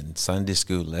school and Sunday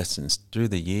school lessons through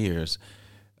the years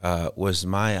was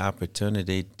my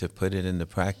opportunity to put it into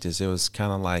practice. It was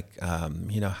kind of like,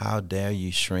 how dare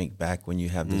you shrink back when you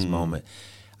have this moment.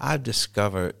 I've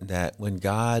discovered that when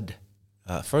God,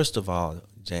 first of all,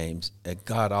 James, that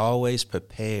God always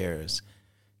prepares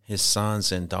his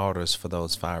sons and daughters for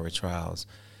those fiery trials.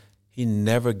 He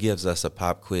never gives us a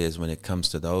pop quiz when it comes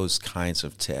to those kinds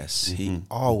of tests. Mm-hmm. He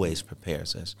always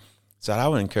prepares us. So I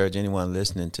would encourage anyone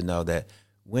listening to know that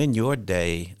when your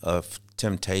day of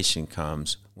temptation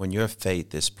comes, when your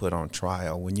faith is put on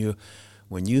trial, when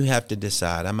you have to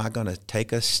decide, am I going to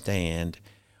take a stand,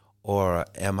 or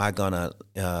am I going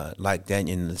to, like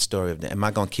Daniel in the story of, am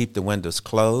I going to keep the windows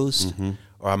closed,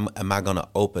 or am I going to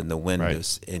open the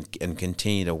windows and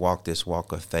continue to walk this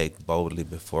walk of faith boldly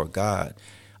before God?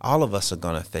 All of us are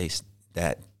going to face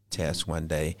that test one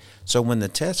day. So when the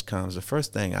test comes, the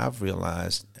first thing I've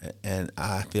realized, and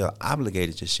I feel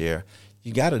obligated to share,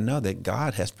 you got to know that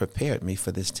God has prepared me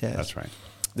for this test. That's right.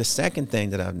 The second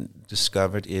thing that I've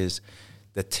discovered is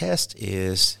the test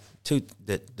is to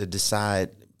decide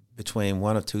between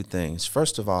one of two things.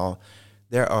 First of all,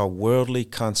 there are worldly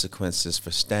consequences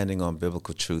for standing on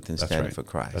biblical truth and standing for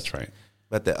Christ. That's right.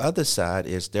 But the other side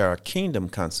is there are kingdom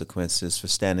consequences for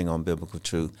standing on biblical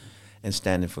truth and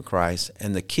standing for Christ.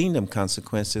 And the kingdom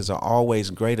consequences are always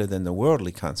greater than the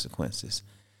worldly consequences.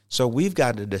 So we've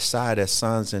got to decide as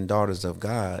sons and daughters of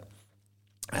God,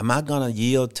 am I going to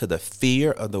yield to the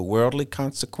fear of the worldly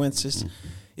consequences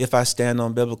if I stand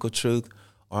on biblical truth,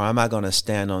 or am I going to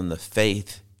stand on the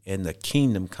faith in the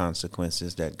kingdom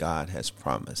consequences that God has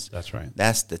promised. That's right.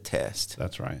 That's the test.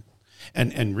 That's right.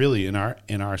 And really in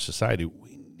our society,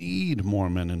 we need more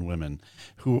men and women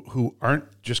who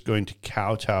aren't just going to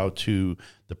kowtow to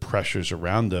the pressures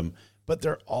around them, but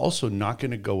they're also not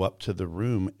going to go up to the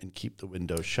room and keep the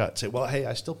windows shut. Say, well, hey,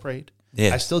 I still prayed.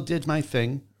 Yes. I still did my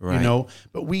thing, Right.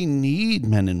 but we need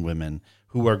men and women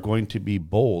who are going to be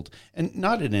bold, and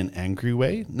not in an angry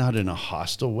way, not in a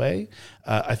hostile way.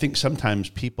 I think sometimes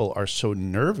people are so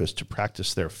nervous to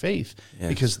practice their faith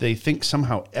because they think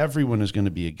somehow everyone is going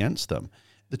to be against them.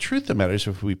 The truth of the matter is,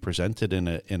 if we present it in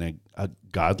a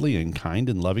godly and kind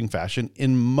and loving fashion,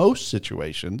 in most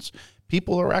situations,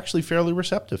 people are actually fairly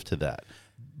receptive to that.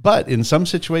 But in some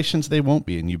situations, they won't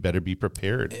be, and you better be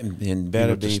prepared. And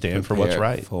better be to stand prepared for what's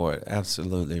right. For it.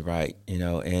 Absolutely right.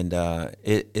 And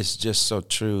it's just so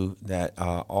true that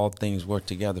all things work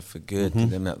together for good to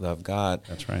them that love God.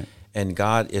 That's right. And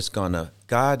God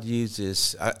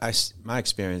uses, my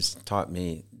experience taught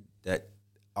me that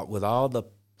with all the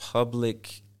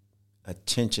public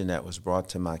attention that was brought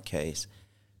to my case,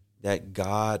 that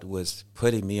God was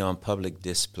putting me on public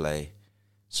display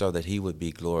so that he would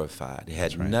be glorified. It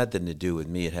had nothing to do with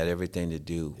me. It had everything to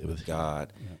do with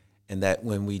God. Yeah. And that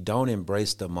when we don't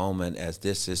embrace the moment as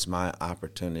this is my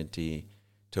opportunity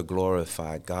to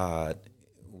glorify God,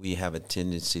 we have a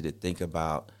tendency to think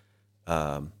about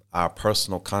our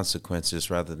personal consequences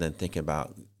rather than thinking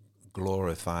about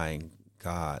glorifying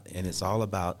God. And it's all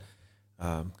about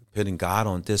putting God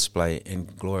on display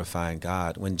and glorifying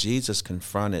God. When Jesus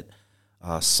confronted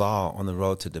Saul on the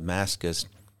road to Damascus,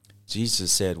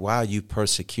 Jesus said, why are you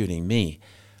persecuting me?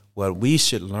 What we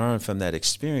should learn from that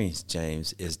experience,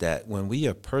 James, is that when we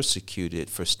are persecuted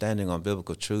for standing on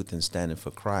biblical truth and standing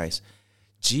for Christ,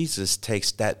 Jesus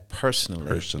takes that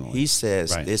personally. He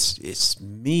says, it's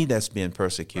me that's being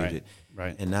persecuted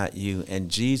and not you. And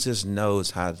Jesus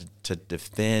knows how to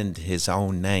defend his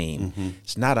own name.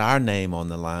 It's not our name on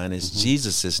the line. It's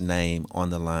Jesus' name on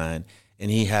the line. And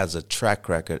he has a track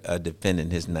record of defending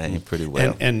his name pretty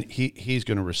well. And he's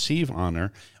going to receive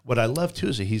honor. What I love, too,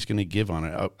 is that he's going to give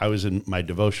honor. I was in my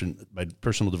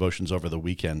personal devotions over the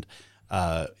weekend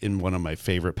in one of my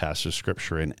favorite passages of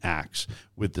Scripture in Acts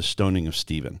with the stoning of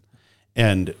Stephen.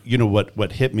 And you know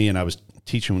what hit me, and I was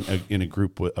teaching in a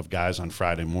group of guys on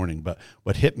Friday morning, but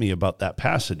what hit me about that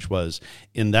passage was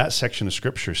in that section of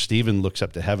Scripture, Stephen looks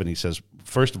up to heaven. He says,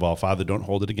 first of all, Father, don't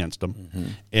hold it against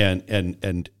them.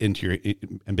 And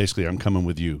basically, I'm coming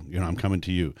with you. I'm coming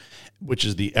to you, which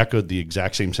is echoed the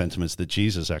exact same sentiments that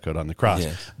Jesus echoed on the cross.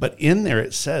 Yes. But in there,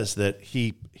 it says that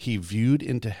he viewed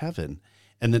into heaven,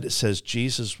 and that it says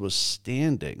Jesus was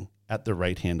standing at the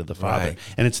right hand of the Father. Right.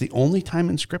 And it's the only time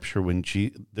in Scripture when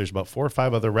there's about 4 or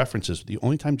 5 other references, the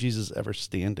only time Jesus is ever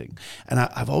standing. And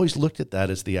I've always looked at that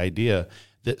as the idea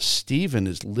that Stephen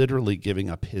is literally giving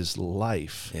up his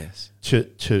life to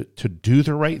do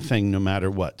the right thing no matter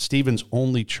what. Stephen's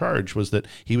only charge was that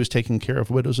he was taking care of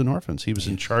widows and orphans. He was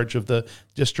in charge of the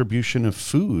distribution of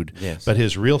food. But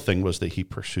his real thing was that he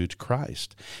pursued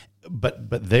Christ.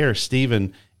 But there,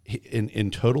 Stephen,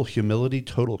 in total humility,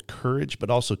 total courage, but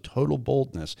also total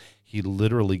boldness, he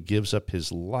literally gives up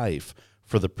his life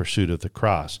for the pursuit of the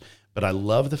cross. But I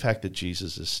love the fact that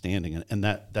Jesus is standing, and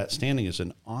that standing is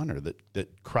an honor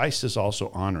that Christ is also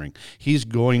honoring. He's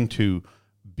going to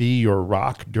be your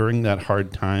rock during that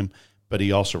hard time, but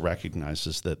he also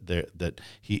recognizes that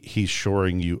he's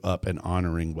shoring you up and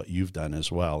honoring what you've done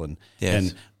as well.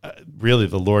 And really,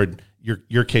 the Lord,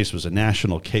 your case was a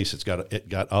national case. It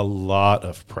got a lot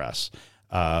of press.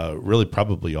 Really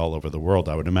probably all over the world,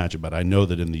 I would imagine, but I know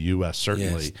that in the U.S.,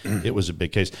 certainly it was a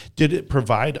big case. Did it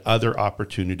provide other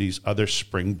opportunities, other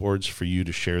springboards for you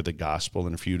to share the gospel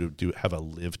and for you to have a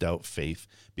lived-out faith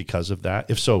because of that?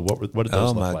 If so, what did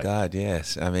those look like? Oh, my God,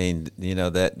 yes. I mean,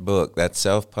 that book, that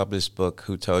self-published book,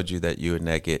 Who Told You That You Were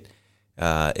Naked,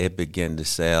 it began to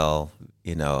sell,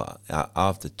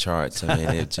 off the charts. I mean,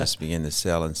 it just began to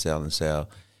sell and sell and sell.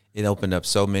 It opened up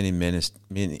so many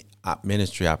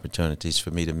ministry opportunities for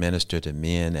me to minister to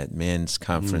men at men's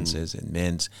conferences and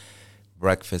men's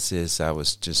breakfasts. I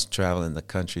was just traveling the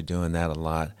country doing that a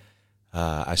lot.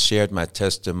 I shared my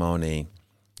testimony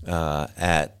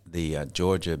at the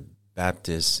Georgia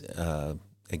Baptist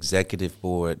Executive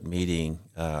Board meeting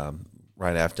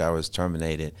right after I was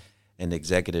terminated, and the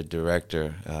executive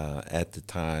director at the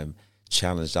time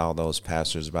challenged all those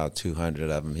pastors, about 200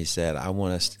 of them. He said, I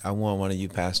want one of you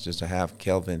pastors to have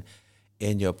Kelvin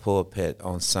in your pulpit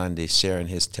on Sunday sharing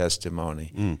his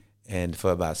testimony. And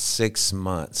for about 6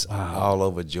 months, all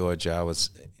over Georgia, I was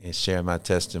sharing my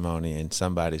testimony in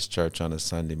somebody's church on a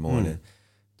Sunday morning.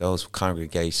 those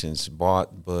congregations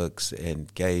bought books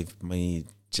and gave me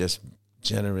just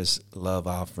generous love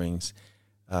offerings.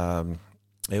 I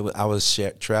was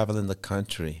traveling the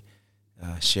country,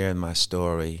 sharing my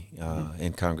story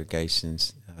in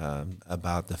congregations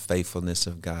about the faithfulness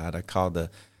of God. I called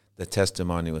the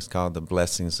testimony was called The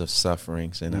Blessings of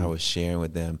Sufferings, and I was sharing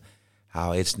with them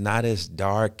how it's not as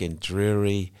dark and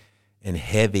dreary and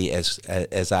heavy as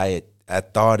I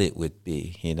thought it would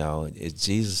be. You know,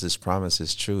 Jesus' promise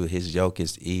is true. His yoke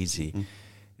is easy,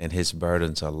 and his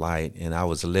burdens are light. And I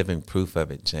was living proof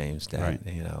of it, James. That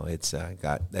you know, it's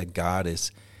God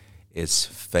is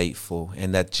faithful,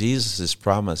 and that Jesus'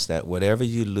 promise that whatever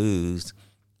you lose,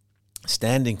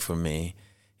 standing for me,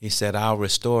 he said, I'll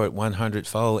restore it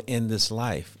 100-fold in this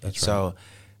life. That's right. So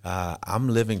I'm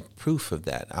living proof of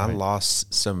that. I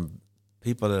lost some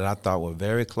people that I thought were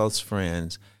very close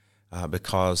friends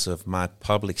because of my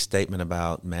public statement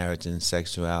about marriage and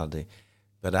sexuality.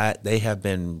 But they have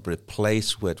been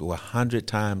replaced with 100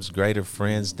 times greater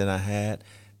friends than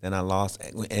I lost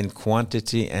in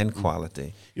quantity and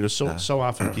quality. You know, so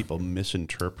often people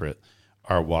misinterpret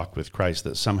our walk with Christ,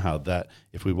 that somehow that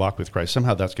if we walk with Christ,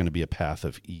 somehow that's going to be a path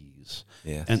of ease.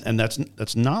 Yes. And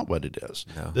that's not what it is.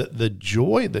 No. The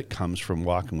joy that comes from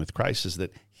walking with Christ is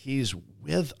that he's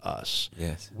with us.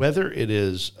 Yes. Whether it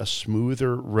is a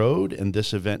smoother road and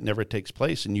this event never takes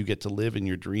place and you get to live in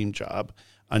your dream job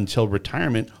until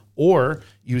retirement, or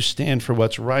you stand for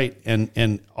what's right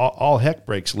and all heck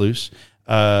breaks loose,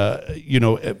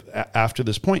 after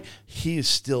this point, he is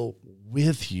still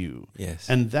with you. Yes.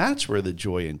 And that's where the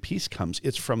joy and peace comes.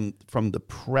 It's from the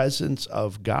presence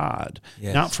of God,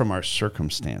 yes. not from our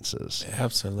circumstances.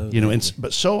 Absolutely. You know,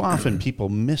 but so often people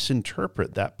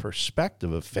misinterpret that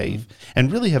perspective of faith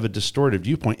and really have a distorted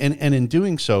viewpoint. And in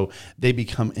doing so, they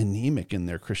become anemic in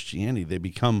their Christianity. They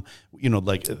become,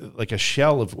 like a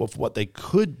shell of what they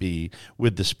could be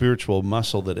with the spiritual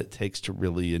muscle that it takes to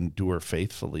really endure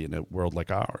faithfully in a world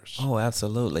like ours. Oh,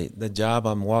 absolutely. The job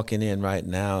I'm walking in right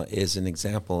now is an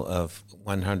example of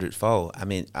 100-fold. I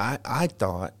mean, I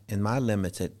thought in my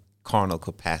limited carnal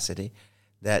capacity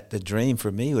that the dream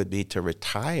for me would be to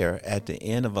retire at the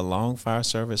end of a long fire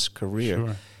service career,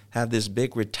 Sure. have this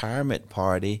big retirement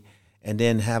party, and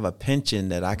then have a pension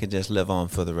that I could just live on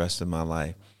for the rest of my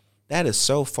life. That is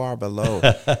so far below.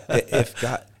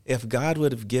 If God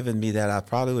would have given me that, I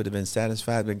probably would have been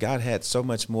satisfied, but God had so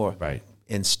much more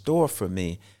in store for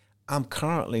me. I'm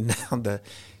currently now the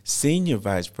Senior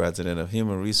Vice President of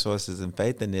Human Resources and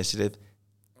Faith Initiative.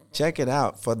 Check it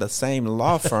out, for the same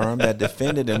law firm that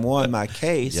defended and won my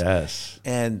case. Yes.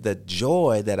 And the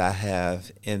joy that I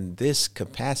have in this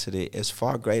capacity is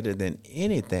far greater than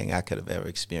anything I could have ever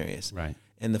experienced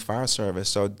in the fire service.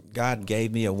 So God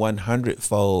gave me a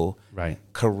 100-fold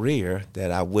career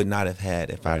that I would not have had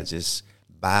if I had just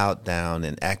bowed down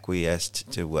and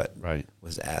acquiesced to what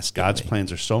was asked God's of me.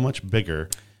 plans are so much bigger.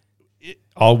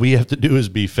 All we have to do is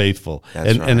be faithful.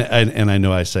 That's right. And I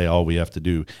know I say all we have to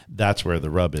do. That's where the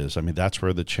rub is. I mean, that's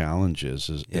where the challenge is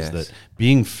that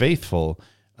being faithful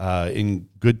in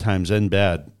good times and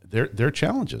bad, they're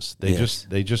challenges.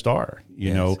 They just are.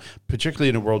 You know, particularly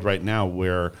in a world right now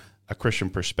where a Christian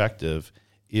perspective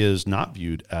is not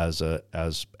viewed as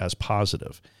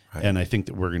positive. Right. And I think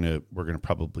that we're gonna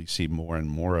probably see more and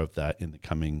more of that in the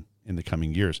coming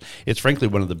years. It's frankly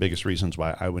one of the biggest reasons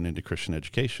why I went into Christian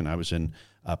education. I was in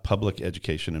public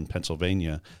education in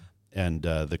Pennsylvania, and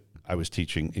I was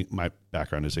teaching. My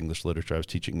background is English literature. I was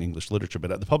teaching English literature,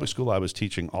 but at the public school, I was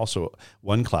teaching also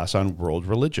one class on world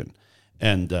religion.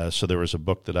 And so there was a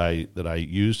book that I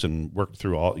used and worked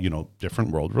through all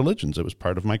different world religions. It was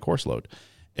part of my course load,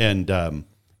 and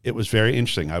it was very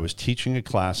interesting. I was teaching a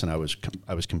class, and I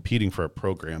was competing for a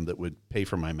program that would pay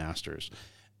for my master's.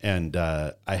 And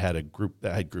I had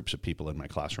groups of people in my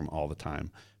classroom all the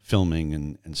time, filming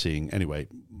and seeing. Anyway,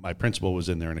 my principal was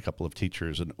in there, and a couple of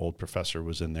teachers. An old professor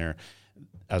was in there.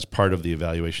 As part of the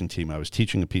evaluation team, I was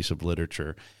teaching a piece of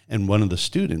literature, and one of the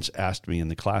students asked me in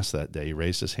the class that day. He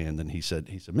raised his hand and he said,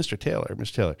 Mr. Taylor,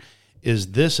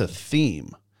 is this a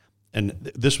theme?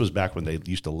 And this was back when they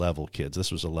used to level kids.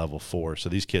 This was a level 4. So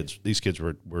these kids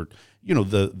were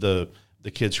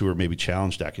the kids who were maybe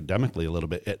challenged academically a little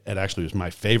bit. It actually was my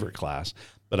favorite class,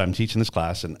 but I'm teaching this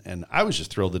class, and I was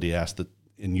just thrilled that he asked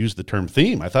and used the term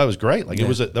theme. I thought it was great.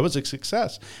 That was a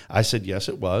success. I said, yes,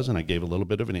 it was. And I gave a little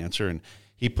bit of an answer, and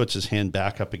he puts his hand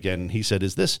back up again. And he said,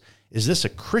 is this a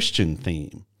Christian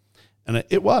theme? And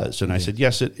it was. And I said,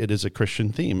 yes, it is a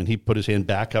Christian theme. And he put his hand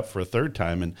back up for a third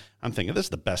time. And I'm thinking, this is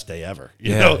the best day ever.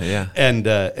 You know? Yeah.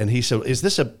 And he said, is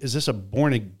this a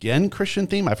born again Christian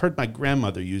theme? I've heard my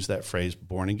grandmother use that phrase,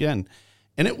 born again.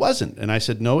 And it wasn't. And I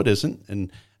said, no, it isn't.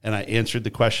 And and I answered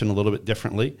the question a little bit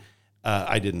differently.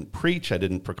 I didn't preach. I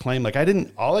didn't proclaim.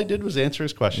 All I did was answer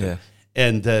his question. Yeah.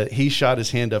 And he shot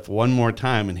his hand up one more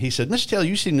time, and he said, Mr. Taylor,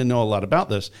 you seem to know a lot about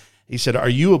this. He said, are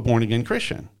you a born-again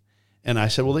Christian? And I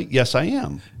said, well, yes, I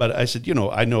am. But I said,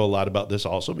 I know a lot about this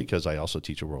also because I also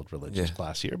teach a world religions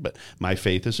class here, but my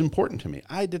faith is important to me.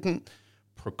 I didn't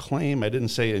proclaim. I didn't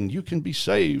say, and you can be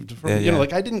saved.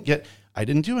 I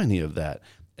didn't do any of that.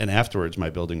 And afterwards, my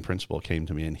building principal came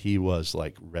to me, and he was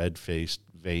like red-faced,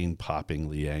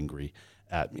 vein-poppingly angry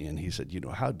at me. And he said,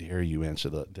 how dare you answer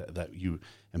that you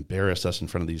embarrassed us in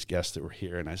front of these guests that were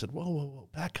here. And I said, whoa,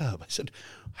 back up. I said,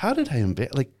 how did I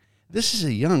embarrass? This is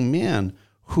a young man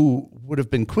who would have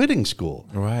been quitting school.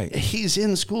 Right. He's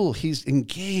in school. He's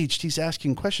engaged. He's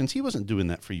asking questions. He wasn't doing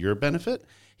that for your benefit.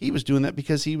 He was doing that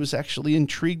because he was actually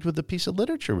intrigued with the piece of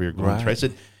literature we were going through. I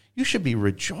said, you should be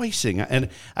rejoicing. And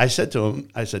I said to him,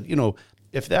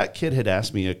 if that kid had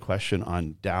asked me a question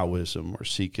on Taoism or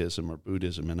Sikhism or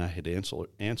Buddhism and I had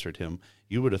answered him,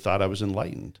 you would have thought I was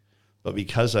enlightened. But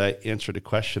because I answered a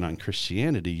question on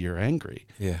Christianity, you're angry.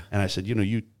 Yeah. And I said,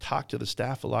 you talk to the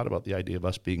staff a lot about the idea of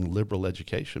us being liberal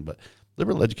education, but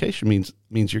liberal education means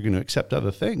you're going to accept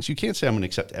other things. You can't say I'm going to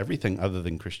accept everything other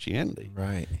than Christianity.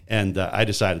 Right. And I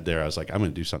decided there, I was like, I'm going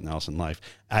to do something else in life.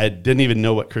 I didn't even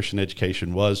know what Christian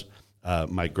education was.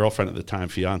 My girlfriend at the time,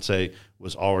 fiance,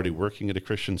 was already working at a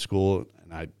Christian school,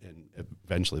 and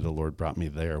eventually the Lord brought me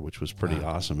there, which was pretty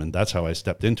awesome. And that's how I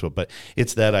stepped into it. But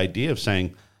it's that idea of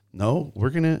saying, no,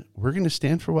 we're gonna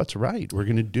stand for what's right. We're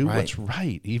gonna do what's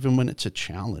right, even when it's a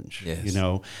challenge. Yes.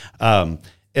 So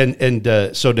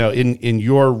now in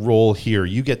your role here,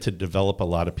 you get to develop a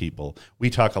lot of people. We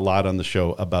talk a lot on the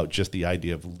show about just the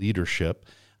idea of leadership.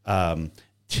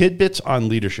 Tidbits on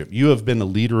leadership. You have been a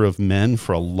leader of men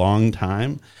for a long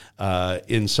time.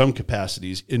 In some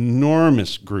capacities,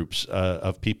 enormous groups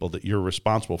of people that you're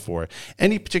responsible for.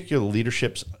 Any particular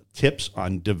leadership tips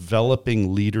on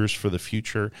developing leaders for the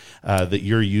future that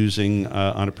you're using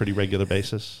on a pretty regular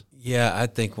basis? Yeah, I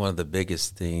think one of the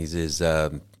biggest things is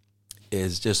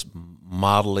just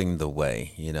modeling the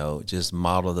way. Just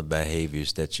model the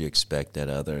behaviors that you expect at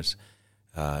others.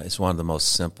 It's one of the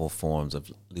most simple forms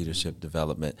of leadership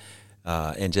development.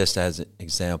 And just as an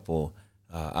example,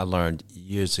 I learned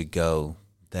years ago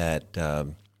that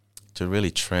to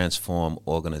really transform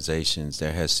organizations,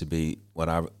 there has to be what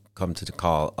I come to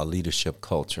call a leadership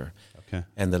culture. Okay.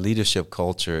 And the leadership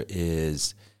culture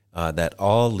is that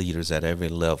all leaders at every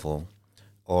level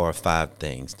are 5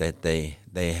 things, that they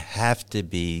have to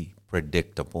be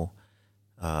predictable,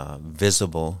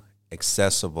 visible,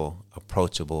 accessible,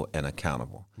 approachable, and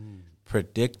accountable.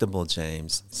 Predictable,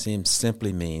 James,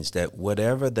 simply means that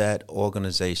whatever that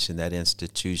organization, that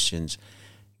institution's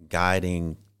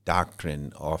guiding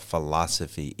doctrine or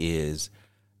philosophy is,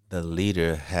 the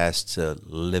leader has to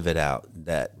live it out.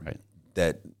 That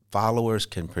followers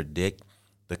can predict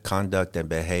the conduct and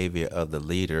behavior of the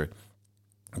leader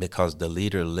because the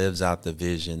leader lives out the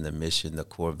vision, the mission, the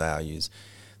core values.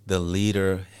 The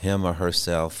leader, him or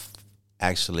herself,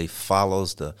 actually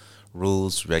follows the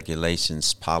rules,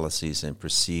 regulations, policies, and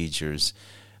procedures,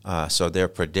 so they're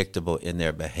predictable in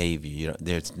their behavior.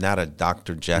 There's not a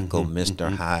Dr. Jekyll,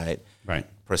 Mr. Hyde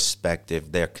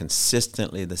perspective. They're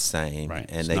consistently the same. Right.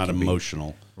 And it's they not can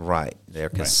emotional. They're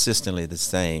consistently the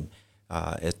same.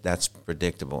 That's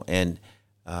predictable. And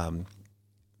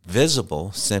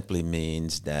visible simply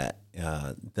means that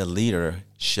the leader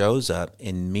shows up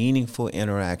in meaningful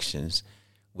interactions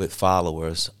with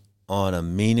followers on a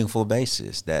meaningful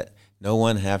basis, that no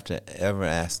one have to ever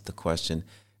ask the question,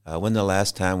 when the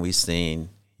last time we seen,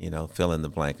 fill in the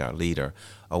blank, our leader,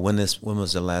 or when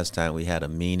was the last time we had a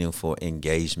meaningful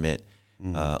engagement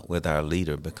with our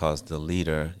leader, because the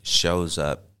leader shows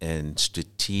up in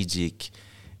strategic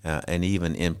and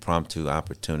even impromptu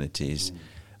opportunities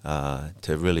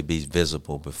to really be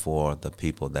visible before the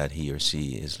people that he or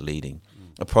she is leading.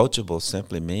 Approachable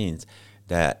simply means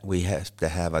that we have to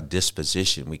have a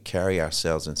disposition. We carry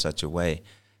ourselves in such a way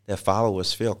that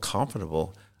followers feel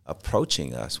comfortable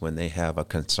approaching us when they have a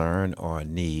concern or a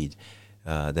need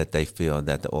that they feel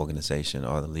that the organization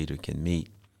or the leader can meet.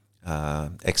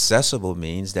 Accessible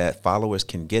means that followers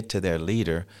can get to their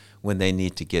leader when they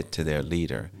need to get to their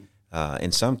leader.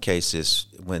 In some cases,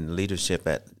 when leadership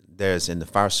there's in the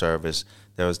fire service,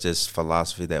 there was this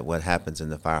philosophy that what happens in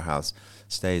the firehouse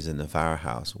stays in the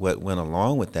firehouse. What went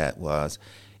along with that was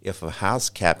if a house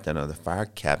captain or the fire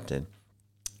captain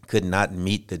could not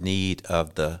meet the need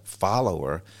of the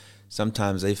follower,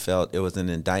 sometimes they felt it was an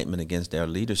indictment against their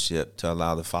leadership to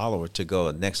allow the follower to go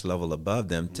a next level above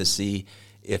them to see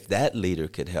if that leader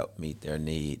could help meet their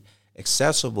need.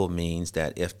 Accessible means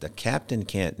that if the captain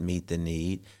can't meet the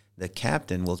need, the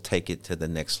captain will take it to the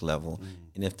next level.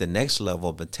 And if the next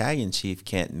level battalion chief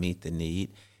can't meet the need,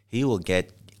 he will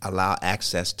allow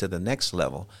access to the next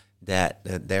level. That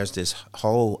there's this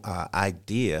whole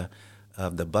idea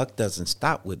of the buck doesn't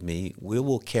stop with me. We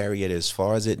will carry it as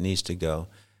far as it needs to go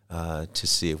to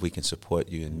see if we can support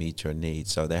you and meet your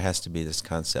needs. So there has to be this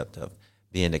concept of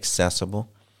being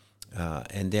accessible.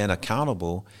 And then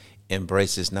accountable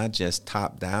embraces not just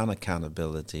top-down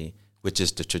accountability, which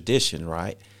is the tradition,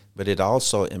 right? But it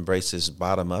also embraces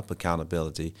bottom-up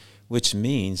accountability, which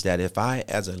means that if I,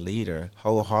 as a leader,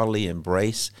 wholeheartedly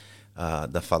embrace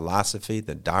the philosophy,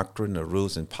 the doctrine, the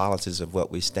rules and policies of what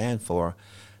we stand for,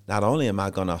 not only am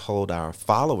I going to hold our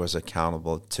followers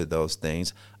accountable to those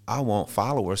things, I want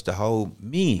followers to hold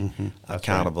me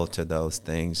accountable to those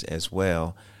things as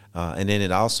well. And then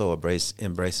it also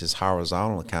embraces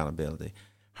horizontal accountability.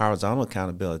 Horizontal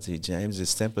accountability, James, is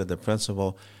simply the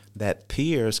principle that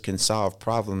peers can solve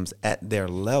problems at their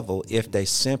level if they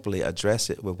simply address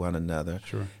it with one another,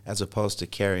 as opposed to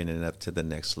carrying it up to the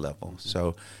next level.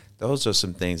 So those are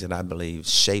some things that I believe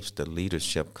shapes the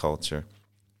leadership culture.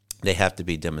 They have to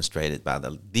be demonstrated by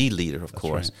the leader, of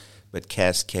course, but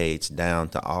cascades down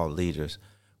to all leaders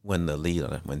when the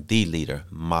leader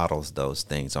models those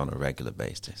things on a regular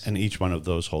basis. And each one of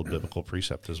those hold biblical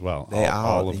precept as well. They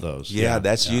all of those. Yeah,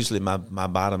 that's usually my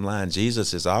bottom line.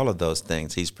 Jesus is all of those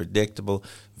things. He's predictable,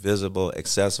 visible,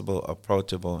 accessible,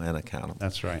 approachable, and accountable.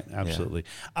 That's right. Absolutely.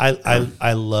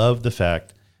 I love the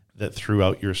fact that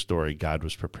throughout your story, God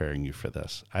was preparing you for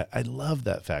this. I love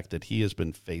that fact that he has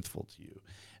been faithful to you.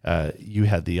 You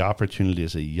had the opportunity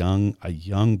as a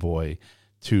young boy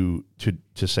to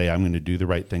say, I'm going to do the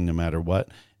right thing no matter what,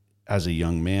 as a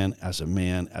young man, as a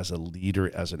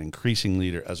leader, as an increasing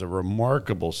leader, as a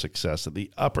remarkable success at the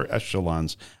upper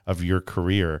echelons of your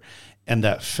career. And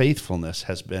that faithfulness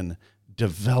has been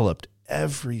developed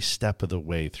every step of the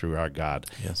way through our God.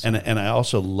 Yes. And I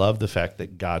also love the fact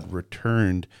that God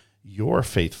returned your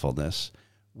faithfulness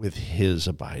with his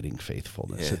abiding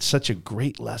faithfulness. Yeah. It's such a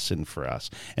great lesson for us.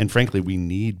 And frankly, we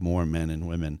need more men and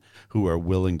women who are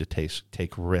willing to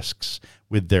take risks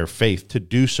with their faith, to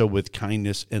do so with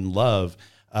kindness and love,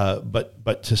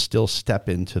 but to still step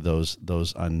into those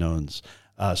unknowns.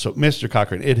 So, Mr.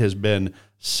 Cochran, it has been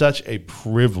such a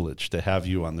privilege to have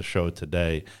you on the show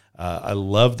today. I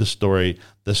love the story.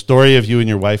 The story of you and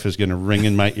your wife is going to ring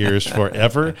in my ears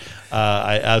forever.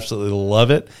 I absolutely love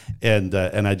it. And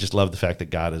I just love the fact that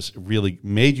God has really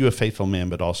made you a faithful man,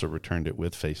 but also returned it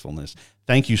with faithfulness.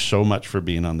 Thank you so much for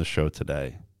being on the show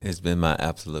today. It's been my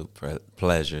absolute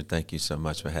pleasure. Thank you so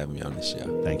much for having me on the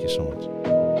show. Thank you so much.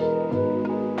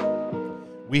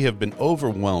 We have been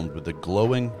overwhelmed with the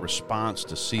glowing response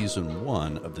to Season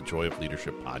 1 of the Joy of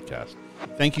Leadership podcast.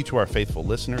 Thank you to our faithful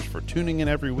listeners for tuning in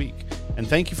every week. And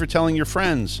thank you for telling your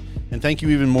friends. And thank you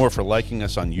even more for liking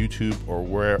us on YouTube or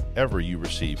wherever you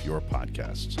receive your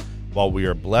podcasts. While we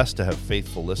are blessed to have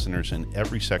faithful listeners in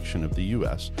every section of the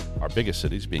U.S., our biggest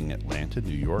cities being Atlanta,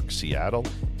 New York, Seattle,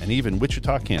 and even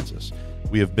Wichita, Kansas,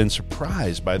 we have been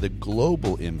surprised by the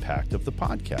global impact of the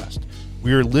podcast.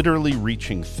 We are literally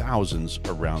reaching thousands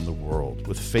around the world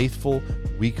with faithful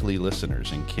weekly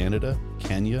listeners in Canada,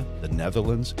 Kenya, the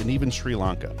Netherlands, and even Sri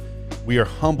Lanka. We are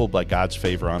humbled by God's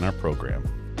favor on our program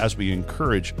as we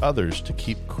encourage others to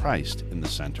keep Christ in the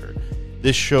center.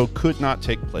 This show could not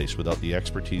take place without the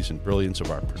expertise and brilliance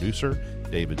of our producer,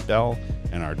 David Bell,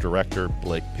 and our director,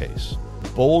 Blake Pace.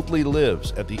 Boldly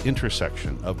lives at the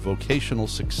intersection of vocational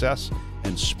success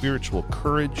and spiritual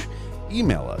courage.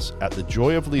 Email us at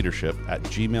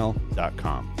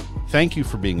thejoyofleadership@gmail.com. Thank you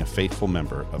for being a faithful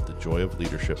member of the Joy of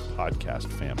Leadership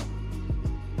podcast family.